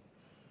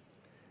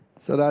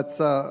 So that's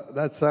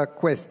a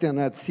question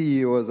that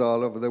CEOs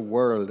all over the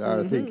world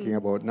are thinking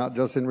about, not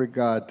just in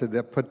regard to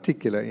their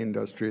particular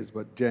industries,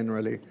 but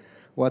generally,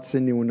 what's the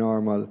new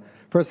normal?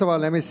 First of all,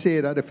 let me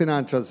say that the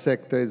financial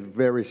sector is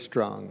very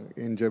strong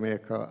in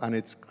Jamaica, and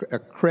it's a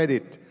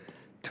credit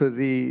to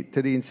the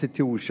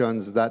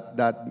institutions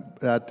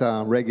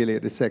that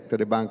regulate the sector,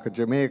 the Bank of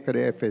Jamaica,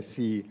 the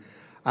FSC,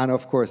 and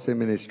of course the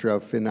Ministry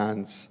of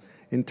Finance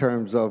in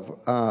terms of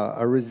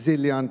a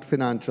resilient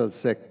financial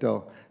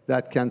sector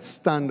that can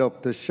stand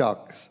up to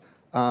shocks.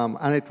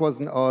 And it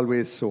wasn't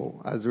always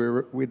so, as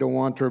we don't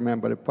want to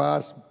remember the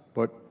past,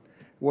 but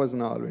it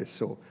wasn't always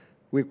so.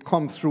 We've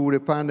come through the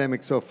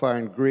pandemic so far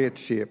in great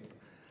shape,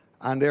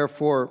 and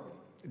therefore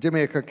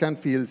Jamaica can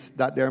feel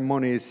that their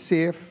money is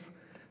safe,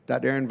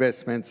 that their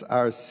investments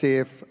are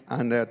safe,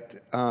 and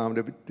that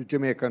the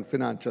Jamaican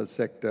financial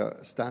sector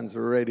stands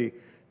ready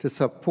to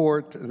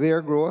support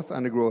their growth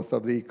and the growth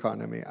of the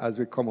economy as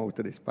we come out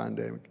of this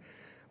pandemic.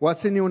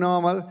 What's the new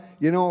normal?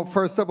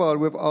 First of all,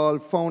 we've all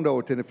found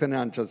out in the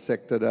financial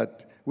sector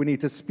that we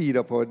need to speed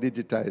up our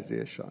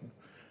digitization.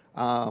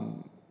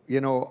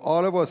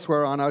 All of us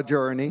were on our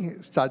journey.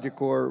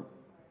 Sagicor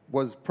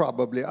was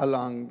probably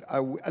along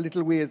a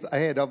little ways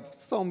ahead of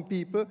some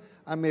people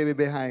and maybe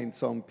behind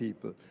some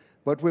people.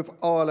 But we've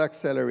all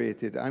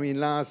accelerated. I mean,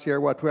 last year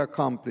what we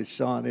accomplished,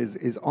 Sean,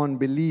 is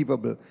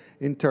unbelievable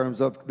in terms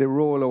of the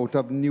rollout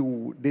of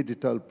new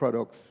digital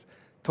products,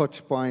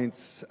 touch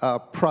points,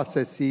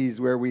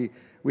 processes where we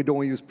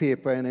don't use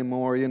paper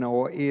anymore.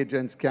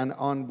 Agents can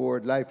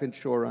onboard life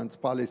insurance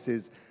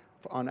policies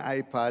on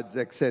iPads,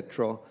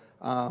 etc.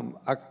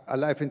 A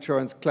life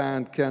insurance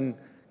client can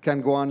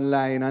go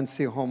online and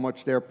see how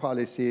much their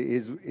policy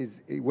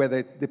is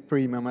whether the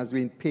premium has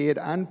been paid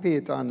and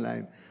paid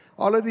online.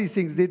 All of these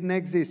things didn't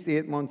exist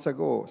 8 months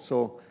ago.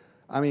 So,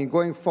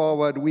 going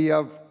forward, we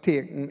have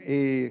taken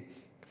a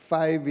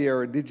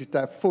 5-year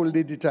full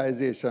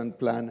digitization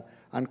plan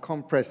and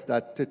compress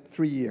that to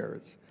 3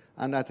 years.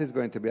 And that is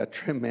going to be a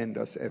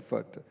tremendous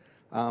effort.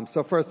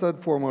 So first and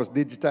foremost,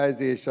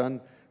 digitization,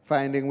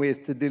 finding ways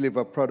to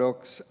deliver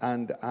products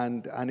and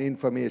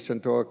information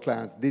to our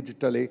clients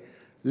digitally,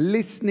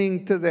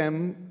 listening to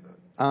them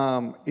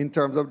in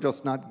terms of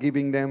just not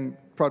giving them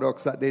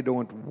products that they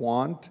don't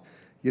want,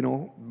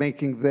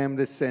 making them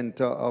the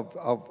center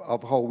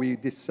of how we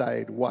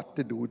decide what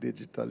to do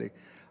digitally.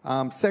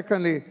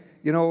 Secondly,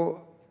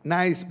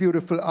 nice,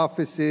 beautiful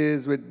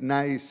offices with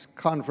nice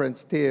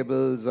conference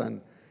tables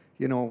and,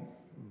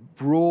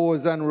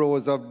 rows and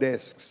rows of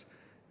desks.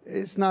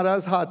 It's not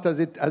as hot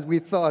as we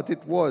thought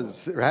it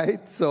was,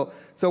 right? So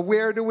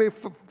where do we,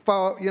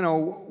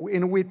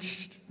 in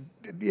which,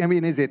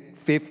 is it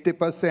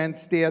 50%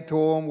 stay at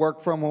home, work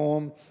from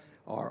home,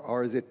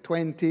 or is it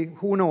 20?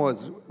 Who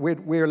knows?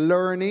 We're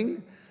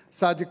learning.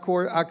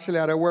 Sagicor actually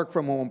had a work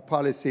from home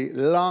policy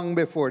long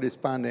before this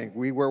pandemic.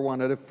 We were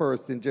one of the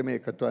first in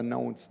Jamaica to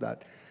announce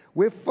that.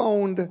 We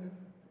found,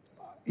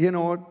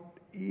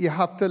 you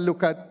have to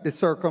look at the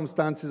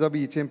circumstances of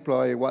each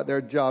employee, what their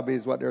job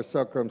is, what their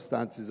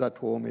circumstances at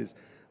home is.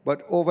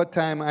 But over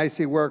time, I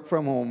see work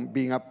from home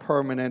being a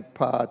permanent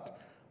part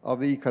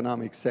of the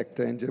economic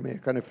sector in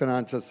Jamaica, and the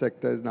financial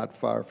sector is not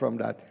far from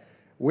that.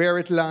 Where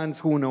it lands,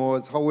 who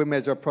knows? How we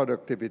measure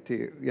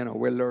productivity,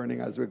 we're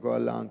learning as we go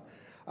along.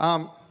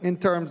 In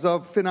terms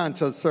of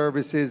financial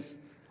services,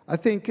 I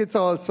think it's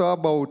also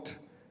about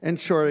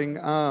ensuring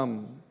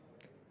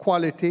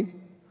quality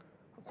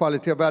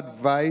of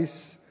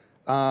advice,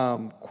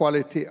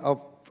 quality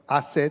of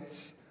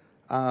assets,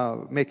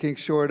 making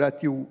sure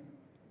that you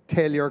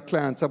tell your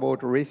clients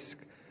about risk.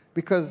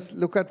 Because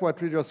look at what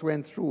we just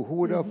went through. Who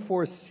would have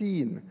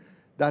foreseen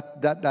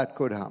that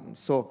could happen?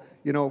 So,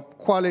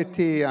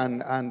 quality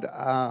and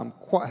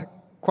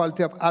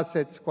quality of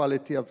assets,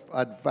 quality of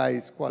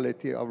advice,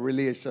 quality of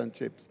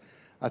relationships.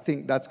 I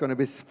think that's going to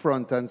be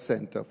front and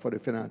center for the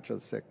financial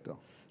sector.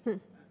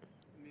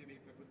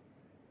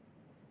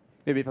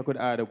 Maybe if I could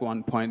add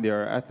one point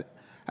there.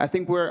 I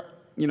think we're at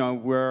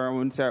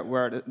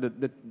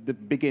the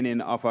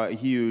beginning of a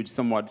huge,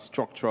 somewhat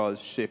structural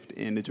shift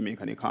in the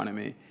Jamaican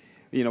economy.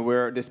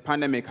 Where this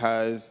pandemic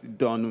has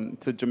done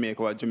to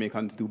Jamaica what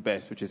Jamaicans do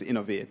best, which is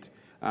innovate.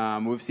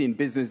 We've seen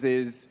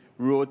businesses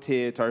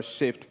rotate or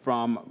shift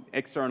from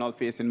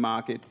external-facing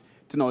markets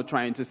to now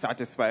trying to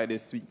satisfy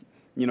these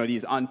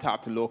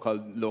untapped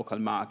local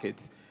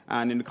markets.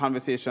 And in the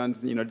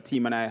conversations, the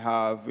team and I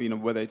have,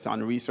 whether it's on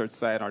the research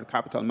side or the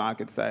capital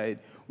market side,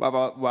 we have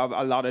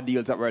a lot of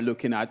deals that we're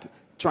looking at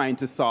trying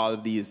to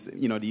solve these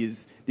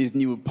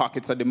new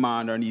pockets of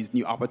demand or these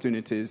new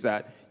opportunities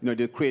that,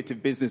 the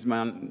creative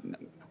businessman,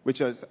 which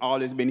has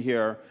always been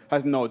here,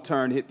 has now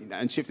turned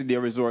and shifted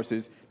their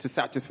resources to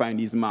satisfying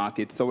these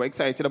markets. So we're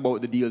excited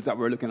about the deals that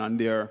we're looking on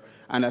there.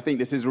 And I think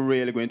this is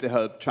really going to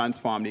help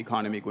transform the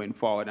economy going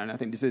forward. And I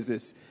think this is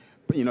this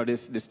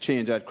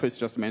change that Chris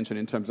just mentioned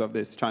in terms of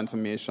this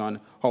transformation,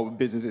 how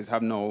businesses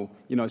have now,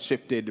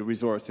 shifted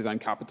resources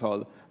and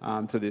capital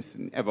to this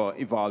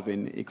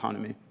ever-evolving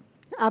economy.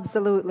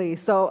 Absolutely.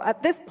 So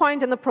at this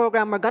point in the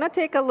program, we're going to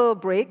take a little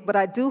break, but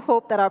I do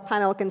hope that our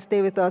panel can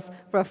stay with us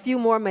for a few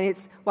more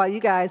minutes while you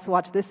guys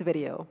watch this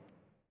video.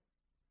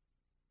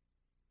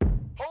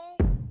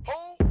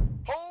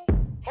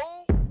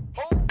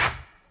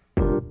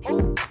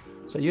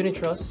 So unit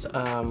trusts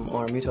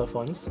or mutual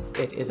funds,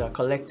 it is a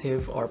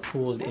collective or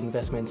pooled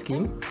investment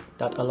scheme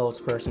that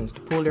allows persons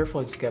to pool their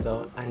funds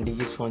together, and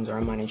these funds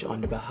are managed on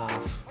the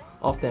behalf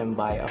of them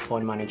by a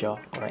fund manager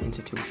or an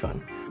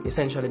institution.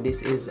 Essentially,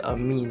 this is a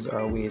means or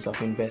a ways of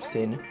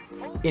investing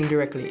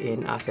indirectly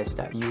in assets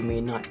that you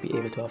may not be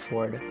able to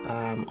afford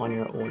on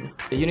your own.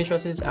 The unit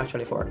trust is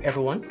actually for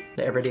everyone,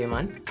 the everyday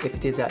man. If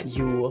it is that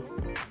you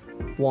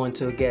want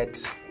to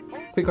get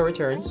quicker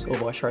returns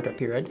over a shorter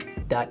period,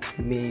 that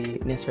may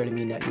necessarily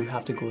mean that you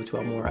have to go to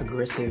a more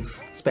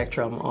aggressive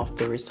spectrum of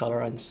the risk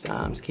tolerance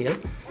scale.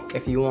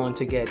 If you want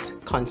to get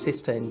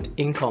consistent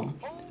income,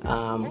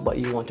 but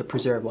you want to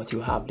preserve what you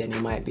have, then you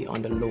might be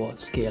on the lower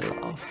scale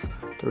of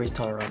the risk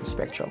tolerance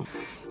spectrum.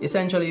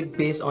 Essentially,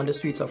 based on the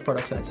suites of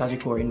products that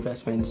Sagicor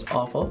Investments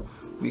offer,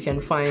 we can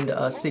find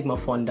a Sigma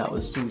fund that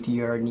will suit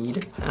your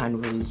need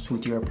and will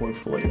suit your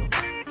portfolio.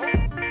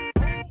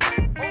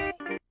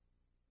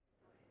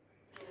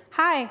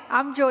 Hi,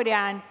 I'm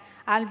Jodianne.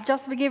 I'll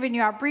just be giving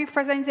you a brief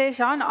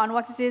presentation on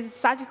what it is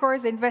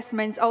Sagicor's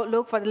investments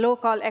outlook for the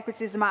local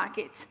equities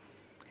market.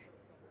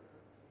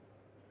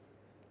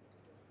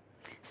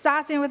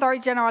 Starting with our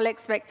general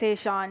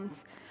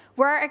expectations,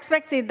 we're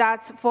expecting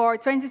that for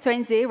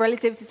 2020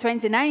 relative to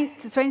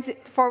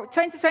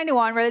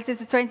 2021 relative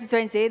to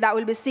 2020, that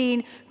will be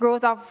seeing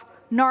growth of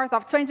north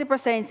of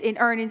 20% in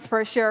earnings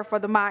per share for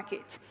the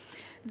market.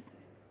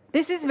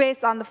 This is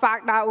based on the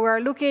fact that we're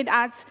looking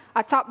at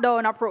a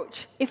top-down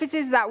approach. If it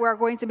is that we're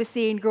going to be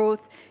seeing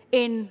growth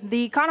in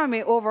the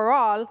economy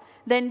overall,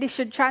 then this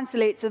should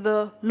translate to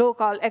the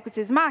local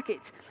equities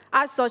market.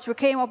 As such, we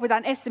came up with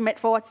an estimate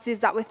for what it is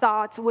that we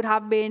thought would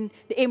have been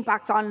the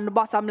impact on the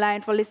bottom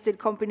line for listed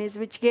companies,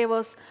 which gave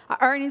us an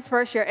earnings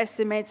per share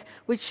estimate,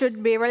 which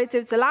should be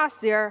relative to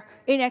last year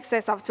in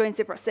excess of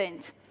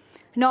 20%.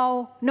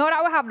 Now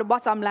that we have the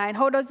bottom line,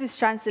 how does this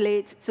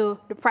translate to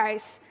the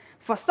price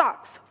for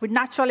stocks? We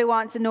naturally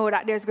want to know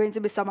that there's going to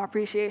be some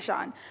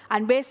appreciation.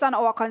 And based on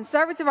our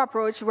conservative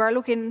approach, we're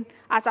looking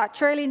at a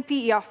trailing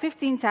PE of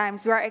 15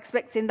 times. We're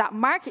expecting that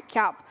market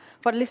cap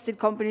for listed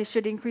companies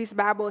should increase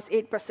by about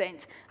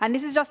 8%. And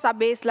this is just a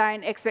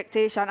baseline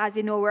expectation. As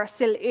you know, we're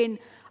still in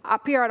a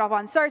period of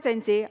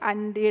uncertainty,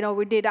 and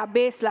we did a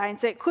baseline,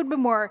 so it could be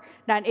more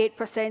than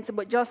 8%,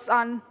 but just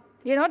on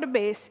the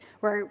base,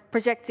 we're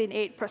projecting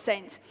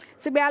 8%.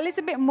 To be a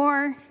little bit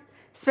more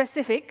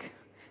specific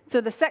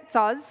to the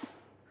sectors,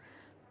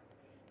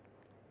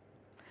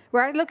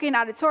 we're looking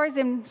at the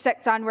tourism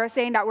sector, and we're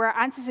saying that we're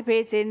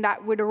anticipating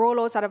that with the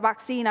rollout of the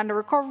vaccine and the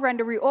recovery and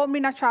the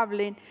reopening of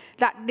traveling,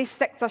 that this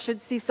sector should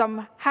see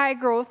some high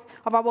growth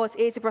of about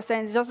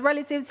 80%, just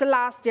relative to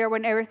last year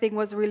when everything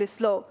was really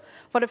slow.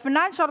 For the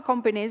financial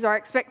companies, our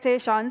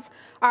expectations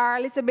are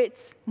a little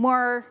bit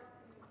more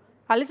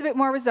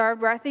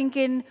reserved. We're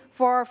thinking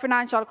for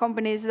financial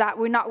companies that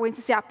we're not going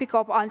to see a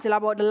pickup until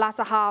about the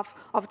latter half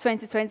of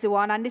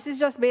 2021. And this is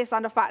just based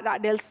on the fact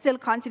that they'll still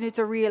continue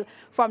to reel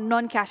from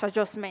non-cash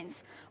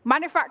adjustments.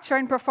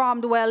 Manufacturing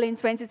performed well in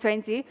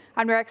 2020,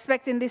 and we're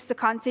expecting this to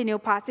continue,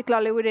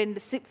 particularly within the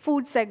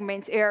food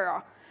segment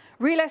area.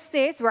 Real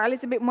estate, we're a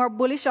little bit more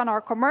bullish on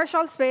our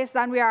commercial space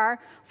than we are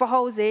for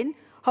housing.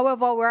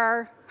 However,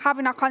 we're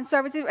having a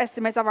conservative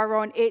estimate of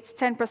around 8 to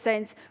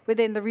 10%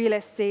 within the real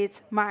estate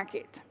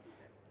market.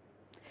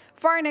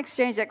 Foreign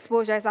exchange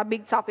exposure is a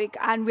big topic,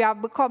 and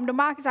the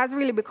market has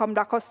really become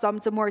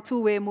accustomed to more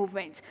two-way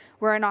movement.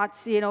 We're not,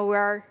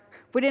 we're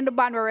within the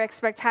band where we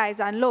expect highs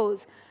and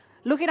lows.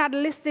 Looking at the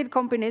listed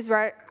companies,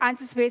 we're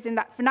anticipating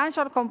that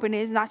financial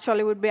companies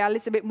naturally would be a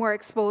little bit more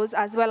exposed,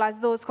 as well as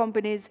those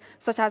companies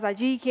such as a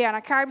GK and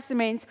a Carib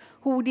Cement,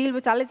 who deal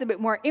with a little bit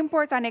more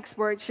import and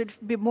export, should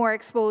be more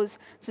exposed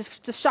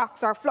to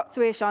shocks or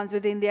fluctuations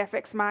within the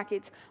FX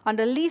market. On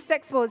the least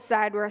exposed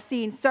side, we're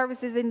seeing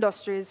services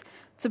industries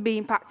to be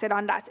impacted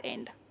on that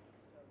end.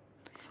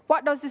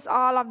 What does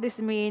all of this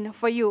mean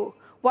for you?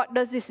 What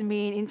does this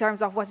mean in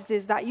terms of what it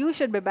is that you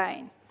should be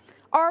buying?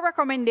 Our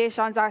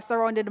recommendations are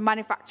surrounding the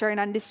manufacturing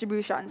and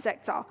distribution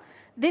sector.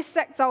 This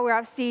sector we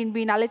have seen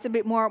being a little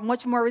bit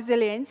much more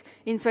resilient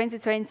in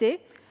 2020.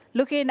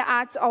 Looking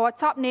at our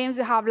top names,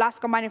 we have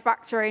Lasco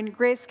Manufacturing,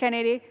 Grace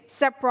Kennedy,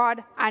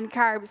 Seprod, and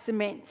Carib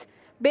Cement.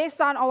 Based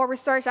on our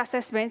research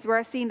assessments,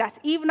 we're seeing that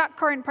even at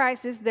current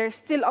prices, there's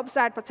still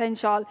upside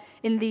potential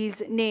in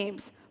these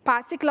names.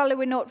 Particularly,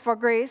 we note for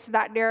Grace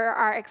that they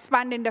are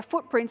expanding their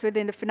footprint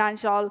within the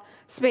financial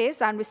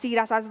space, and we see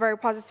that as very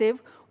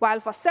positive. While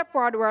for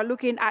Seprod, we're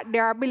looking at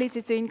their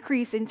ability to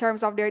increase in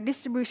terms of their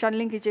distribution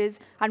linkages,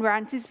 and we're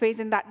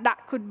anticipating that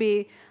that could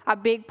be a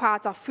big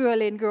part of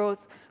fueling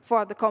growth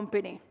for the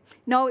company.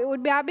 Now, it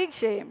would be a big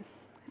shame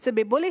to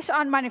be bullish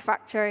on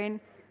manufacturing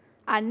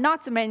and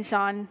not to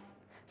mention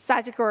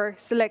Sagicor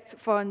Select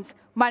Fund's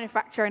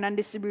Manufacturing and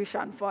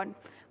Distribution Fund.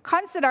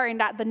 Considering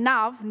that the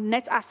NAV,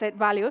 net asset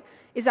value,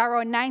 is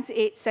around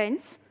 98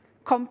 cents,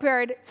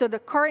 compared to the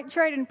current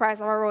trading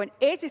price of around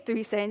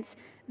 83 cents,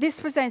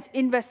 this presents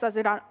investors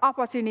with an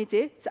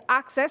opportunity to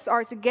access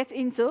or to get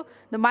into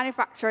the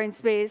manufacturing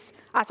space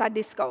at a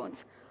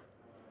discount.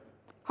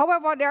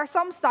 However, there are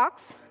some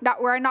stocks that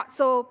we're not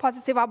so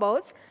positive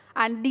about,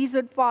 and these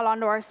would fall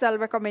under our sell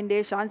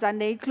recommendations,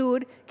 and they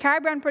include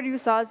Caribbean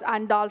Producers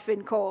and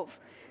Dolphin Cove.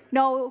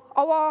 Now,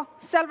 our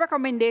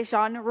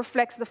self-recommendation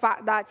reflects the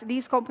fact that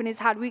these companies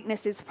had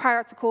weaknesses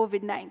prior to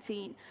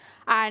COVID-19.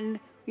 And,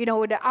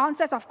 with the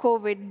onset of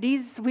COVID,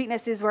 these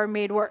weaknesses were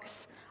made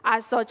worse.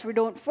 As such, we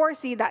don't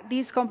foresee that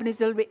these companies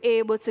will be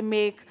able to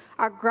make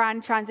a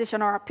grand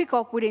transition or a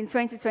pickup within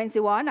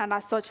 2021, and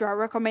as such, we are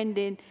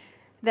recommending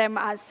them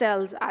as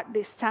sells at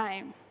this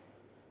time.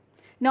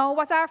 Now,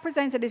 what I have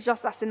presented is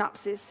just a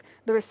synopsis.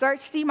 The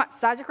research team at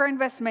Sagicor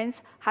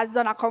Investments has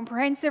done a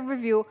comprehensive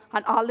review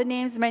on all the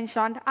names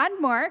mentioned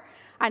and more,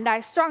 and I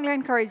strongly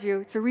encourage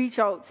you to reach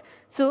out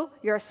to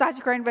your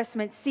Sagicor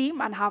Investments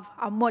team and have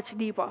a much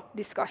deeper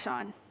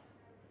discussion.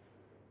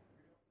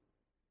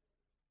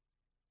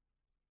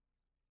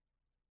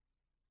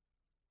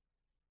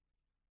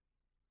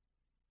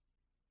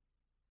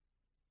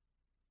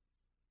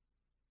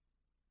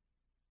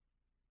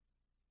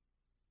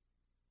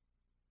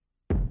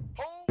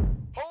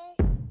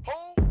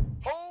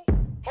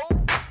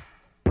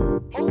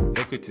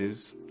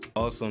 Equities,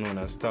 also known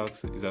as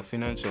stocks, is a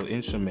financial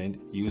instrument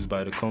used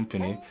by the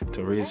company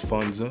to raise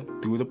funds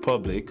through the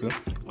public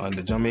on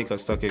the Jamaica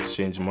Stock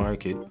Exchange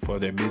market for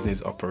their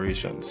business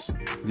operations.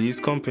 These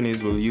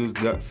companies will use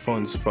that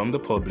funds from the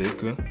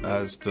public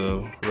as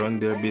to run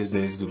their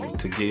business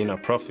to gain a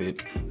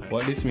profit.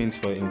 What this means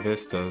for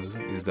investors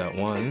is that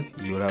 1,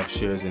 you will have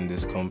shares in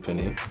this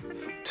company.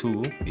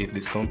 2, if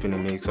this company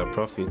makes a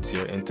profit,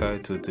 you're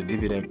entitled to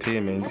dividend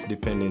payments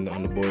depending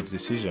on the board's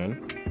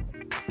decision.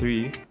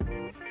 3,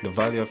 the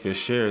value of your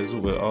shares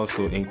will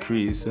also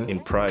increase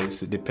in price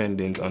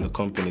dependent on the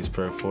company's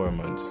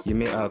performance. You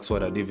may ask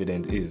what a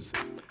dividend is.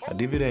 A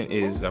dividend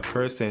is a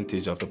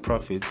percentage of the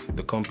profits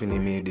the company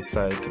may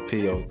decide to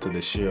pay out to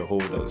the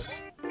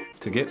shareholders.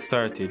 To get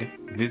started,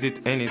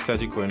 visit any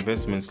Sagicor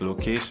Investments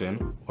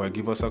location or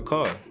give us a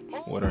call.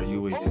 What are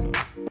you waiting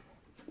on?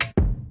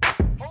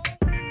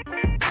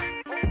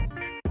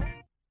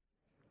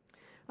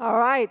 All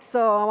right,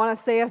 so I want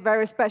to say a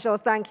very special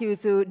thank you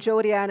to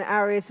Jodianne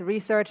Aris,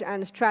 researcher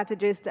and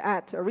strategist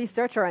at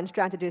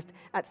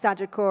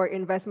Sagicor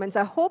Investments.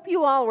 I hope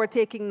you all were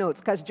taking notes,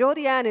 because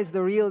Jodianne is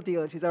the real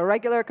deal. She's a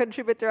regular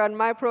contributor on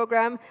my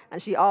program, and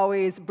she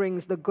always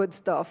brings the good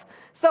stuff.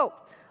 So,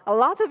 a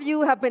lot of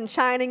you have been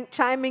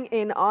chiming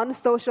in on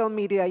social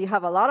media. You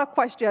have a lot of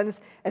questions,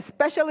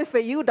 especially for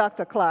you,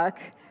 Dr. Clark.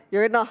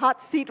 You're in a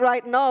hot seat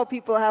right now.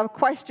 People have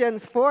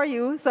questions for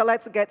you, so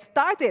let's get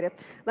started.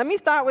 Let me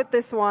start with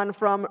this one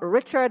from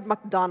Richard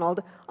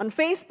McDonald on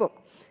Facebook,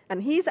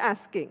 and he's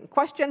asking,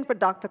 question for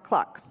Dr.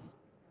 Clark.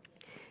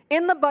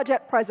 In the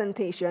budget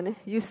presentation,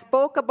 you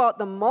spoke about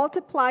the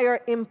multiplier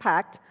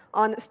impact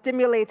on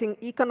stimulating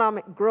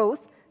economic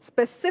growth,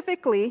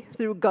 specifically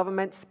through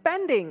government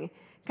spending.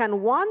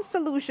 Can one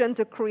solution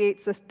to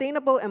create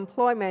sustainable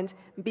employment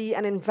be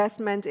an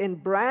investment in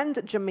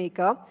Brand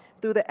Jamaica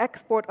through the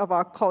export of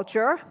our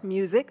culture,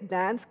 music,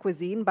 dance,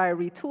 cuisine, by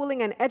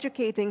retooling and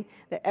educating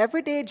the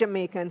everyday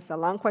Jamaicans, a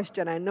long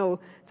question I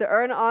know, to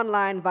earn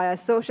online via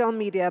social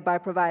media by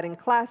providing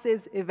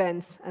classes,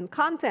 events, and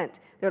content?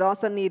 They would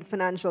also need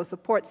financial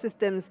support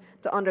systems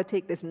to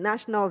undertake this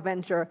national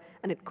venture,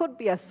 and it could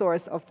be a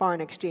source of foreign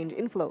exchange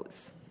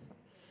inflows.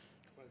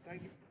 Well,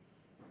 thank you.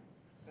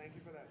 Thank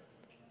you for that.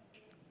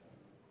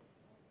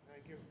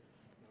 Thank you.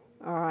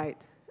 All right.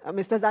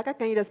 Mr. Zaka,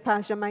 can you just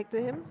pass your mic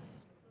to him?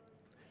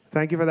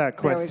 Thank you for that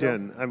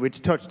question,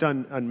 which touched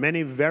on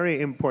many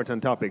very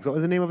important topics. What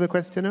was the name of the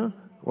questioner?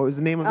 What was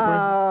the name of the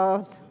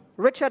person?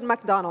 Richard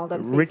McDonald.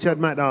 Richard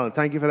McDonald,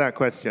 thank you for that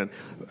question.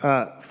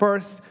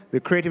 First, the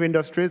creative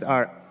industries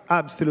are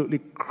absolutely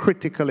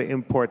critically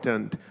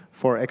important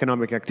for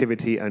economic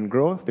activity and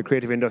growth. The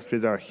creative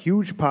industries are a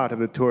huge part of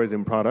the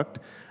tourism product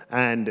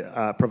and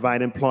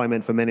provide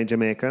employment for many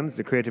Jamaicans.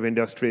 The creative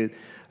industry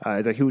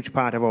is a huge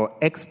part of our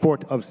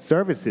export of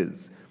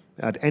services.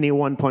 At any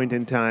one point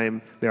in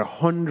time, there are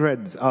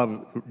hundreds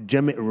of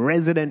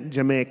resident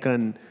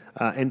Jamaican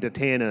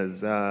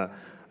entertainers,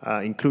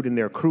 including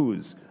their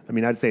crews. I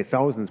mean, I'd say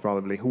thousands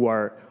probably, who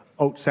are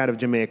outside of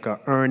Jamaica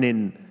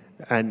earning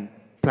and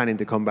planning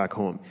to come back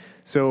home.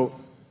 So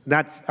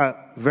that's a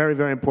very,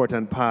 very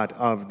important part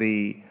of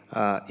the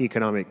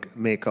economic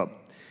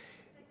makeup.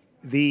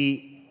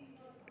 The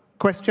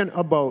question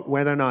about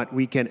whether or not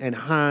we can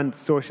enhance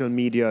social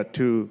media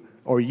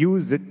or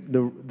use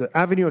the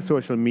avenue of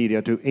social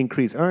media to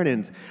increase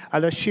earnings,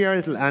 I'll just share a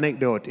little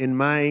anecdote. In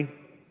my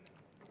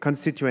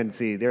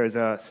constituency, there is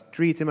a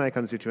street in my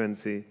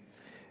constituency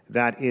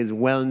that is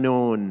well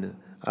known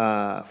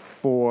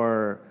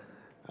for,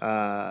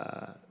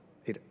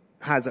 it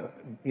has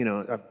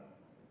a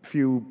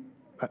few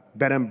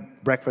bed and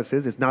breakfasts.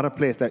 It's not a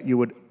place that you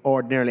would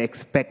ordinarily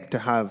expect to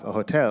have a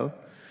hotel,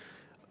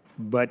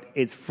 but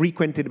it's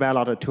frequented by a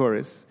lot of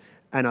tourists.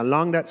 And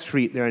along that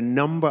street, there are a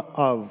number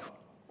of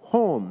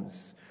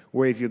homes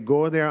where if you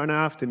go there in the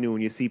afternoon,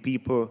 you see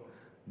people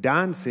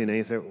dancing, and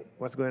you say,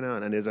 what's going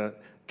on? And there's a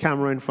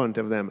camera in front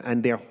of them,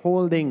 and they're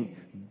holding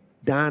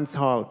dance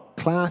hall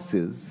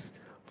classes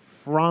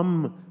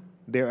from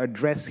their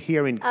address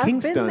here in I've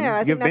Kingston. been there. I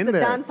You've think that's been the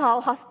there. Dance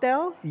Hall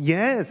Hostel.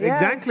 Yes,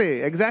 Yes.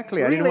 exactly. I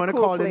didn't Really want to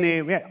cool call the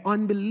name. place. Yeah,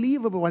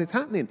 unbelievable what is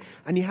happening.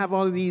 And you have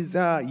all these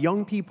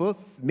young people,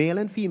 male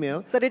and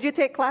female. So did you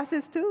take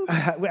classes too?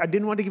 I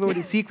didn't want to give away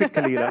the secret,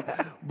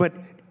 Kalila, but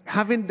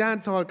having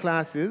dance hall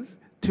classes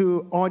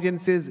to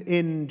audiences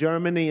in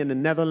Germany and the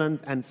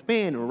Netherlands and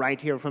Spain right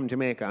here from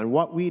Jamaica. And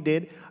what we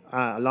did,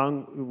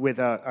 along with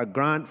a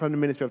grant from the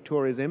Ministry of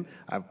Tourism,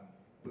 I've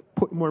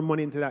put more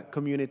money into that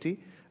community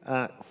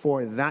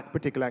for that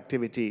particular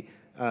activity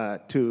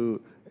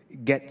to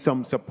get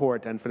some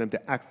support and for them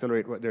to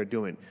accelerate what they're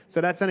doing.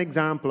 So that's an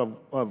example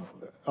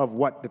of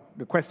what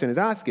the question is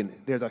asking.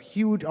 There's a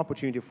huge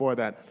opportunity for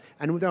that.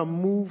 And with our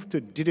move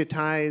to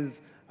digitize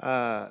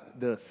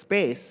the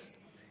space,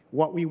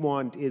 what we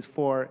want is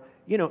for,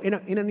 in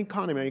an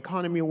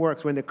economy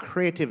works when the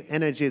creative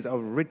energies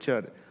of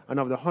Richard and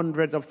of the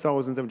hundreds of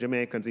thousands of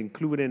Jamaicans,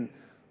 including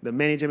the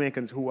many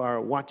Jamaicans who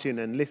are watching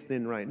and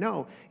listening right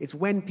now, it's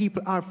when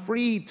people are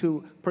free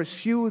to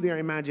pursue their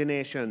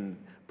imagination,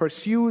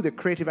 pursue the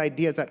creative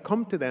ideas that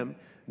come to them,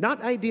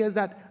 not ideas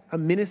that a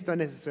minister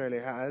necessarily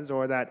has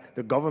or that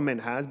the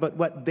government has, but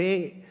what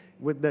they,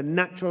 with the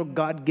natural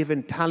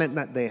God-given talent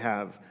that they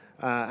have,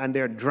 and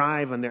their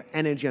drive and their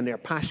energy and their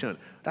passion.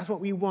 That's what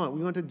we want.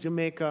 We want a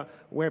Jamaica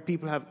where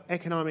people have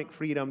economic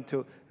freedom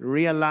to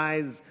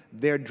realize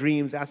their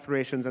dreams,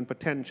 aspirations, and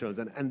potentials.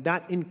 And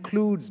that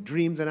includes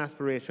dreams and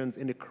aspirations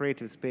in the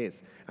creative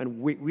space. And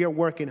we are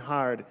working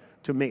hard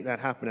to make that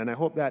happen. And I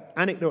hope that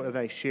anecdote that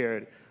I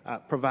shared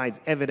provides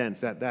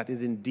evidence that that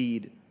is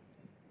indeed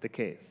the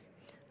case.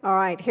 All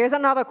right, here's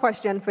another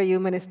question for you,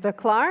 Minister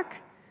Clark.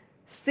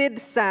 Sid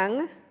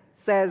Sang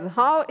says,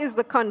 how is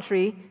the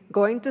country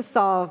going to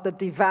solve the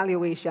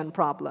devaluation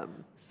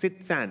problem?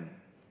 Sid San.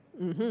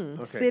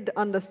 Mm-hmm. Okay. Sid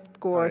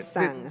underscore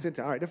Sang. Sid,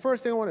 all right, the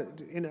first thing I want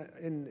to,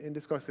 in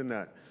discussing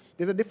that,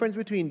 there's a difference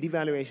between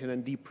devaluation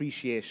and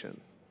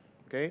depreciation,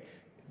 okay?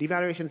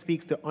 Devaluation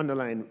speaks to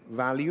underlying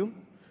value,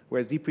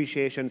 whereas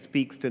depreciation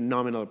speaks to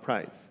nominal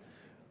price.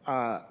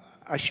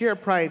 A share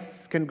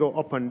price can go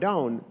up and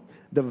down.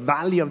 The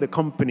value of the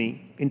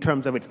company in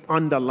terms of its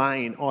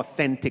underlying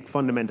authentic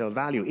fundamental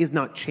value is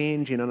not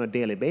changing on a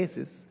daily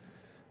basis.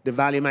 The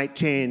value might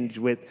change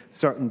with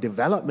certain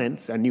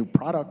developments, a new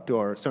product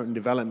or certain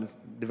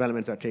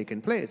developments are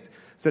taking place.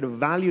 So the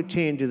value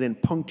changes in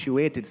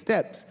punctuated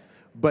steps,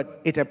 but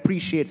it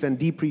appreciates and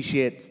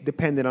depreciates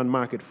depending on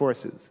market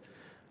forces.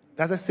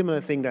 That's a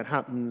similar thing that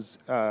happens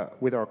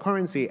with our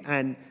currency,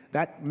 and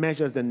that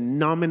measures the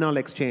nominal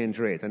exchange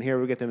rate. And here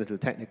we're getting a little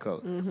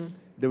technical. Mm-hmm.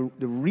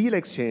 The real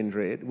exchange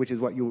rate, which is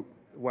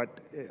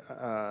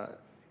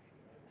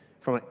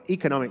from an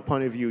economic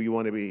point of view, you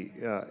want to be,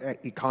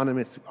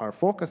 economists are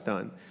focused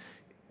on,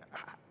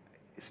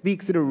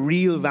 speaks to the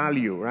real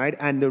value, right?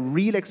 And the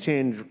real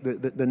exchange,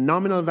 the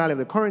nominal value of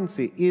the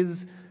currency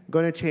is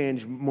going to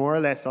change more or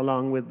less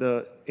along with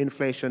the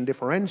inflation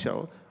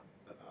differential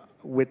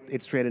with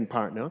its trading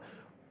partner,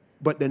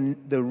 but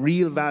the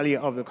real value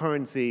of the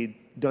currency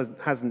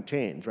hasn't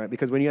changed, right?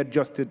 Because when you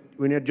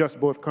adjust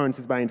both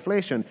currencies by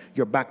inflation,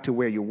 you're back to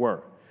where you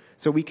were.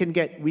 So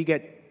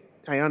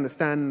I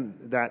understand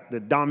that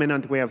the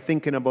dominant way of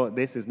thinking about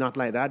this is not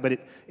like that, but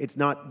it's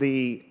not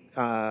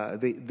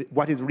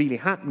what is really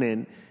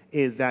happening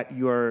is that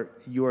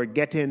you're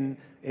getting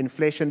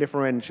inflation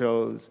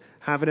differentials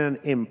having an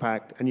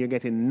impact, and you're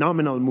getting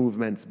nominal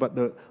movements, but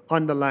the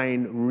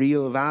underlying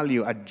real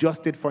value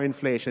adjusted for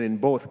inflation in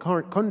both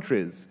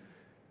countries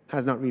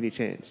has not really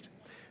changed.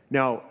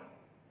 Now,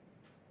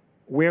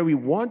 where we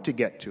want to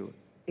get to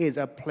is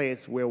a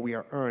place where we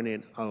are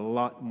earning a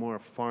lot more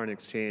foreign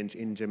exchange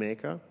in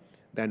Jamaica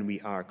than we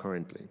are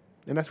currently.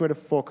 And that's where the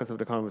focus of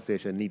the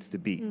conversation needs to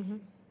be. Mm-hmm.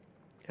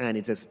 And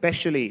it's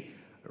especially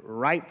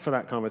ripe for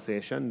that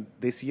conversation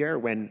this year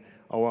when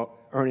our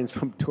earnings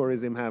from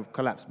tourism have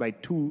collapsed by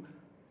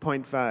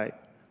 $2.5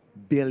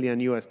 billion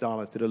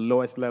to the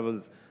lowest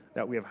levels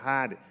that we have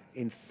had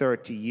in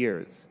 30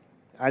 years.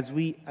 As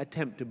we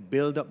attempt to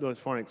build up those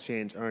foreign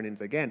exchange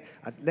earnings again,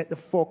 let the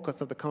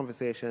focus of the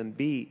conversation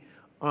be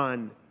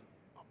on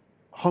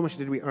how much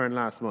did we earn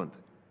last month?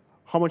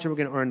 How much are we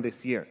going to earn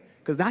this year?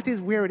 Because that is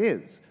where it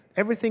is.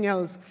 Everything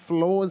else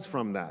flows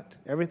from that.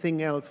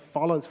 Everything else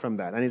follows from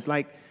that. And it's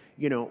like,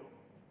 we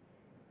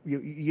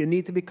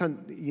need to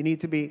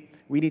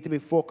be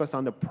focused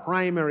on the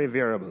primary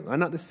variable, and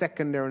not the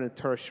secondary and the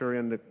tertiary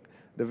and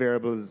the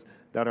variables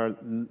that are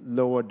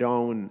lower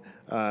down,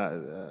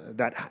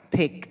 that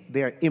take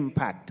their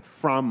impact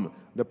from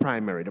the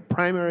primary. The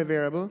primary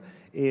variable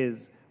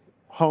is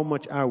how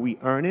much are we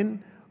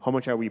earning, how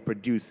much are we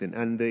producing,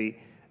 and the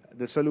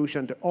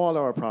solution to all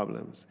our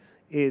problems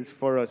is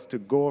for us to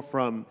go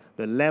from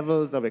the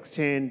levels of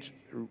exchange,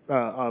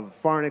 of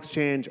foreign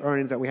exchange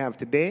earnings that we have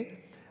today,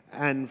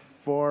 and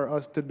for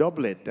us to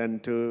double it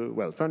and to,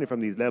 well, certainly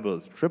from these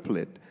levels, triple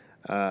it,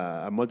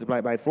 multiply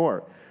it by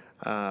 4,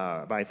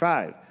 by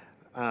 5,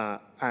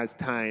 as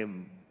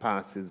time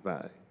passes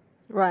by.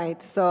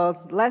 Right,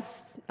 so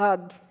let's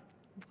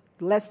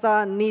less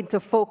need to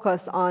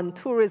focus on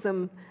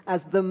tourism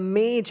as the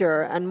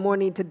major and more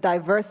need to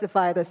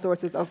diversify the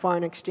sources of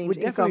foreign exchange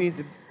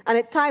income. And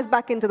it ties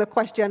back into the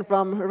question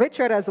from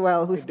Richard as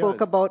well, who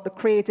spoke about the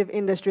creative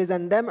industries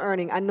and them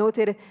earning. I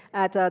noted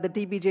at the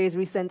DBJ's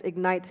recent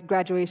Ignite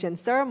graduation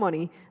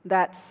ceremony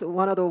that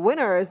one of the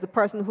winners, the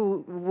person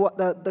who,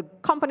 the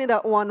company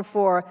that won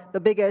for the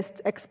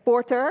biggest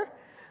exporter,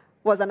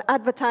 was an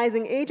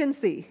advertising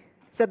agency.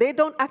 So they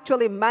don't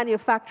actually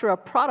manufacture a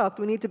product.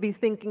 We need to be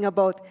thinking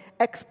about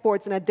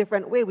exports in a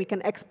different way. We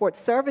can export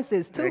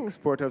services too.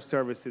 Export of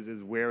services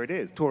is where it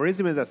is.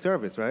 Tourism is a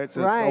service, right?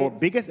 So our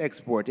biggest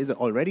export is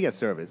already a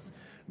service.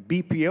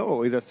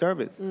 BPO is a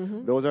service.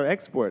 Those are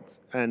exports.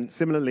 And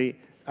similarly,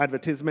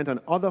 advertisement and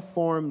other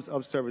forms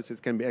of services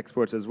can be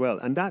exports as well.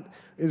 And that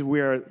is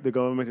where the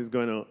government is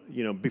going to,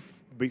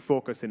 be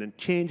focusing and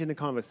changing the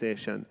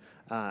conversation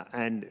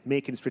and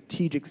making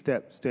strategic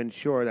steps to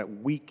ensure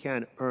that we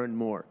can earn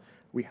more.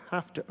 We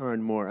have to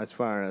earn more as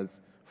far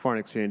as foreign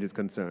exchange is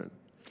concerned.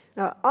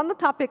 Now, on the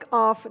topic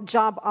of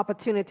job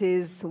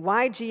opportunities,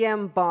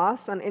 YGM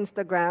Boss on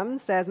Instagram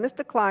says,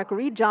 Mr. Clark,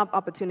 read job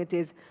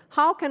opportunities.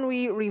 How can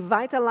we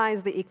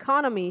revitalize the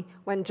economy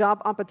when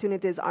job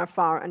opportunities are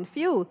far and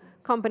few?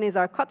 Companies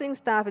are cutting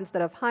staff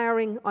instead of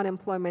hiring.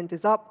 Unemployment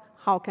is up.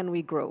 How can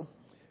we grow?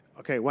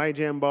 Okay,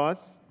 YGM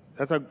Boss,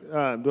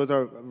 those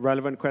are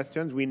relevant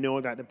questions. We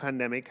know that the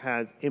pandemic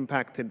has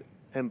impacted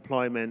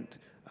employment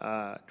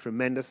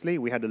tremendously.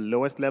 We had the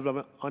lowest level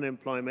of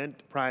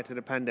unemployment prior to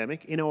the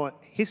pandemic in our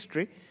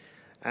history,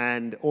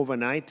 and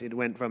overnight it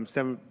went from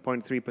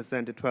 7.3% to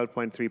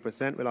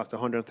 12.3%. We lost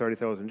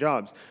 130,000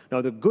 jobs.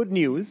 Now the good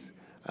news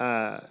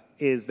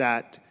is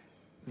that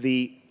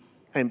the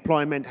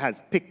employment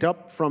has picked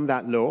up from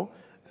that low,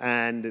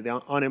 and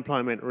the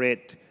unemployment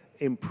rate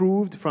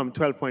improved from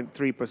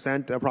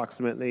 12.3%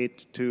 approximately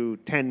to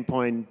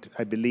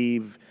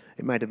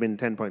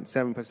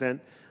 10.7%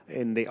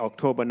 in the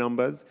October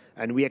numbers,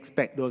 and we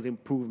expect those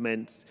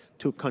improvements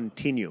to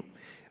continue.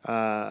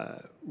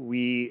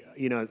 We,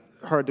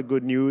 heard the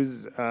good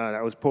news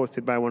that was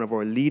posted by one of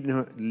our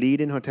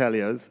leading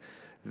hoteliers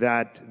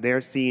that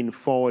they're seeing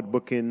forward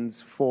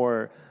bookings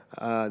for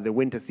the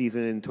winter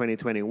season in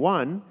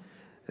 2021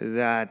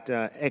 that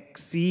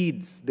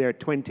exceeds their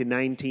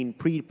 2019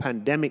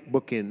 pre-pandemic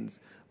bookings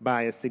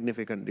by a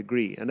significant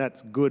degree, and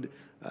that's good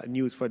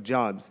news for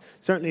jobs.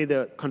 Certainly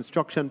the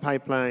construction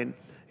pipeline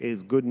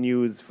is good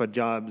news for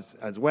jobs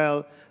as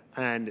well,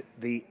 and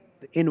the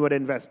inward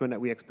investment that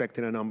we expect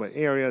in a number of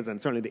areas, and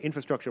certainly the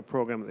infrastructure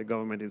program that the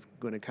government is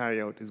going to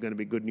carry out is going to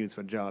be good news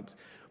for jobs.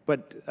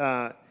 But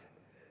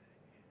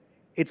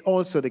it's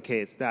also the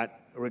case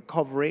that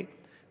recovery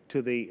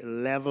to the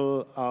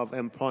level of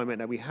employment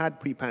that we had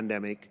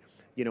pre-pandemic,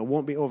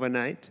 won't be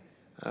overnight.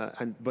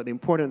 But the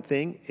important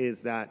thing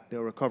is that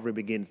the recovery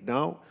begins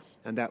now,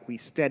 and that we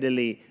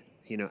steadily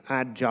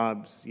add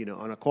jobs,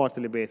 on a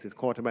quarterly basis,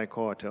 quarter by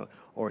quarter,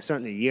 or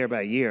certainly year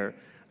by year,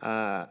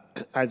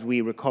 as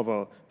we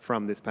recover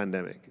from this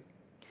pandemic.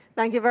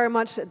 Thank you very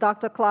much,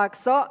 Dr. Clark.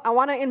 So I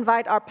want to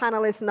invite our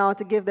panelists now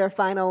to give their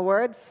final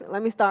words.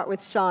 Let me start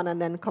with Sean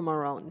and then come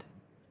around.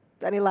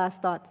 Any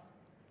last thoughts?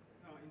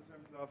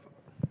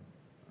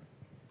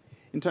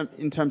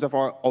 In terms of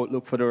our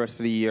outlook for the rest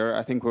of the year,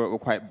 I think we're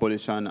quite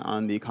bullish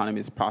on the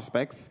economy's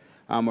prospects.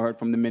 We heard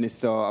from the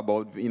minister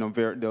about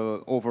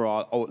the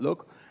overall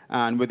outlook.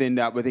 And within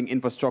that, within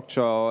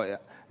infrastructure,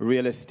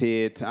 real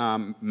estate,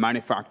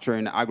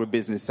 manufacturing,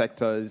 agribusiness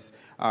sectors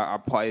are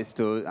poised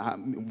to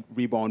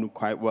rebound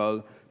quite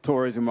well.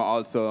 Tourism are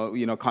also,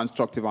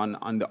 constructive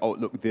on the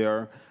outlook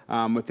there.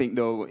 We think,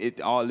 though, it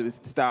all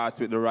starts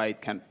with the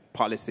right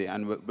policy,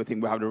 and we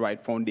think we have the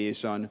right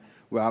foundation.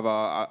 We have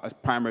a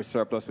primary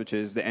surplus, which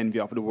is the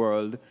envy of the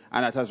world,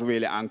 and that has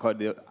really anchored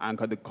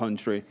the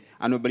country.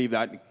 And we believe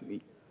that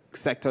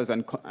sectors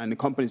and the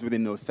companies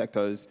within those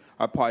sectors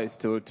are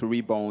poised to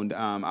rebound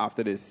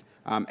after this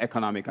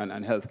economic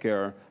and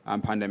healthcare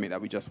pandemic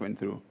that we just went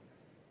through.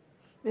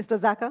 Mr.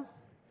 Zaka?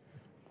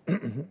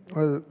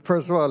 Well,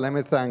 first of all, let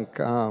me thank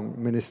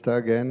Minister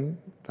again.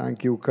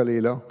 Thank you,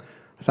 Kalila.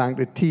 Thank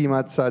the team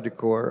at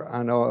Sagicor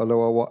and all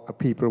our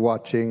people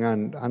watching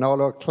and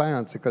all our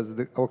clients, because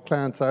our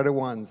clients are the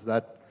ones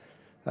that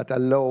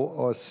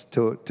allow us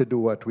to do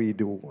what we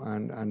do,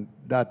 and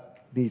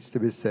that needs to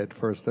be said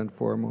first and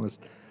foremost.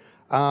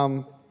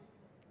 I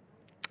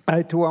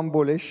too am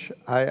bullish.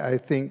 I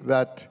think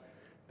that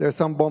there's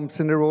some bumps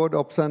in the road,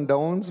 ups and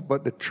downs,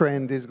 but the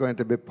trend is going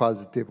to be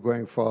positive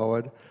going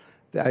forward.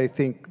 I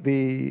think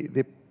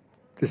the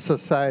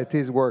society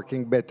is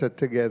working better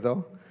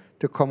together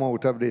to come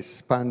out of this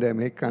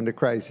pandemic and the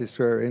crisis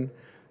we're in.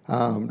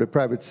 The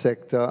private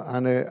sector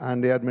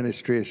and the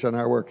administration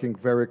are working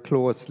very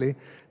closely.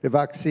 The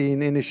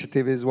vaccine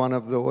initiative is one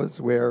of those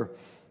where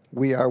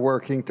we are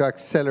working to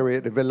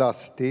accelerate the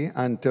velocity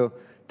and to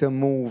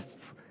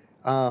move.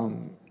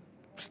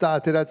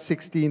 Started at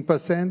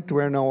 16%,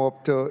 we're now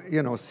up to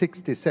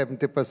 60,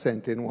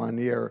 70% in 1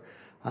 year.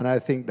 And I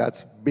think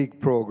that's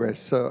big progress.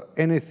 So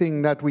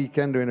anything that we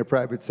can do in the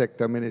private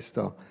sector,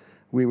 Minister,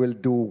 we will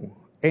do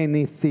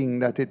anything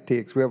that it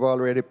takes. We have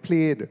already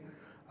played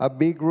a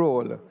big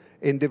role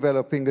in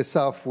developing the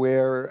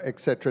software, et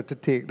cetera, to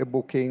take the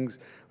bookings.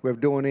 We've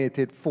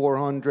donated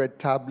 400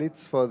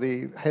 tablets for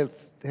the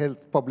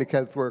public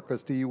health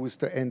workers to use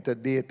to enter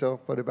data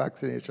for the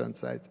vaccination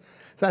sites.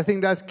 So I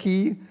think that's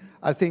key.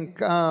 I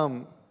think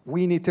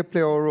we need to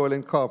play our role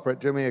in corporate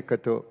Jamaica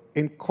to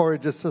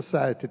encourage the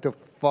society to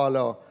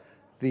follow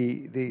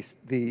the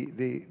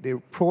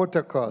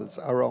protocols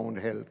around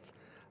health.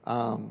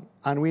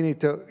 And we need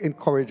to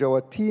encourage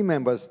our team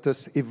members to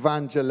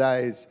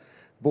evangelize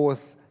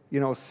both,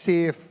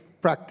 safe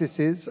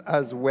practices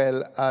as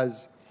well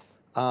as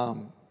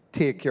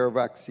take your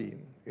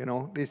vaccine.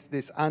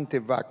 This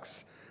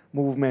anti-vax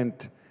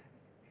movement,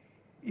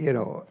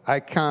 I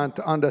can't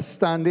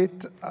understand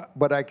it,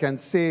 but I can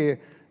say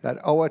that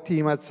our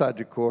team at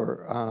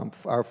Sagicor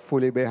are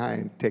fully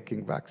behind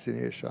taking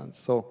vaccinations.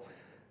 So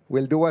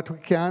we'll do what we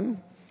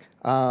can.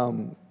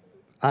 And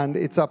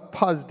it's a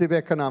positive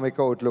economic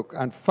outlook.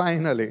 And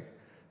finally,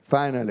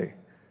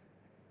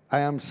 I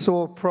am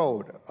so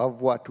proud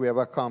of what we have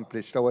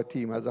accomplished, our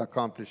team has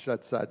accomplished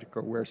at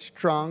Sagicor. We're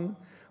strong,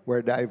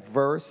 we're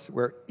diverse,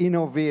 we're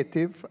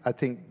innovative. I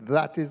think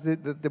that is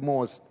the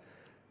most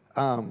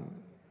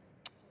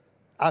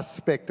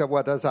aspect of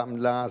what has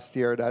happened last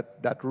year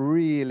that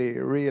really,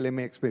 really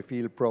makes me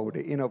feel proud,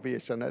 the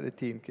innovation that the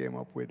team came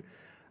up with.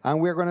 And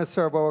we're going to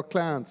serve our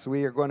clients.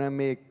 We are going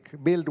to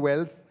build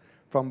wealth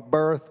from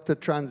birth to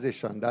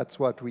transition. That's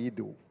what we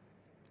do.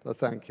 So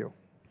thank you.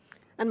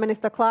 And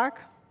Minister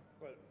Clark?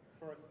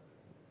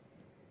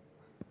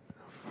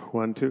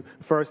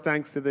 First,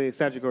 thanks to the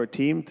Sagicor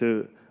team,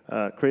 to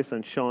Chris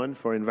and Sean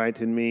for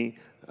inviting me,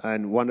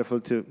 and wonderful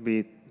to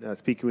be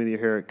speaking with you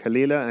here at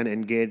Kalila and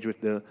engage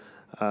with the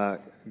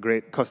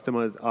great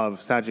customers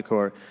of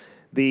Sagicor.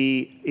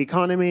 The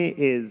economy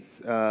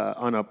is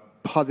on a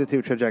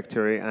positive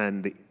trajectory,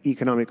 and the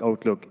economic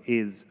outlook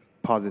is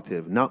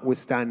positive,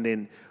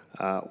 notwithstanding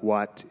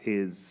what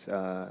is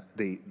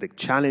the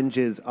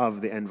challenges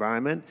of the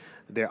environment.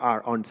 There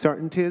are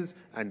uncertainties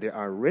and there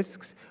are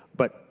risks,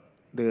 but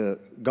the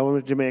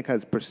government of Jamaica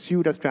has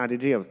pursued a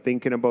strategy of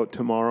thinking about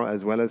tomorrow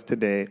as well as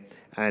today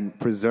and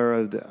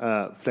preserved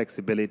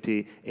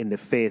flexibility in the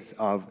face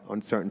of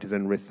uncertainties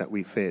and risks that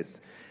we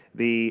face.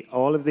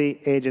 All of the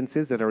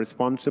agencies that are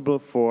responsible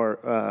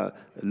for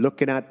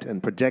looking at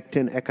and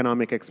projecting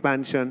economic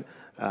expansion,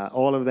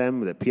 all of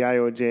them, the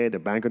PIOJ, the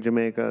Bank of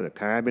Jamaica, the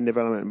Caribbean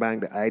Development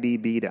Bank, the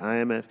IDB, the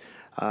IMF,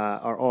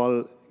 are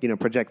all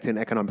projecting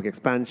economic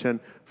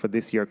expansion for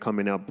this year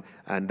coming up,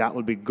 and that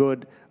will be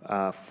good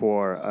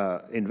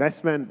for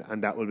investment,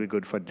 and that will be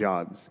good for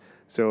jobs.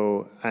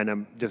 So, and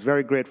I'm just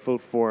very grateful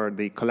for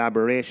the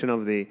collaboration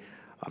of the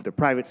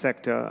private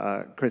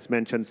sector. Chris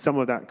mentioned some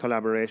of that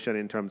collaboration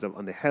in terms of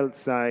on the health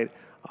side,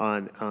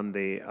 on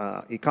the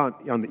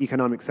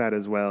economic side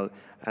as well,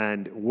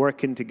 and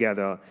working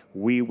together,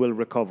 we will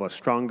recover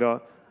stronger,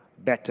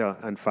 better,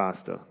 and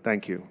faster.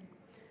 Thank you.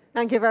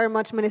 Thank you very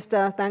much,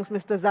 Minister. Thanks,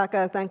 Mr.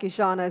 Zaka. Thank you,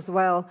 Sean, as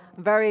well.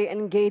 Very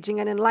engaging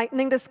and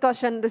enlightening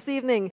discussion this evening.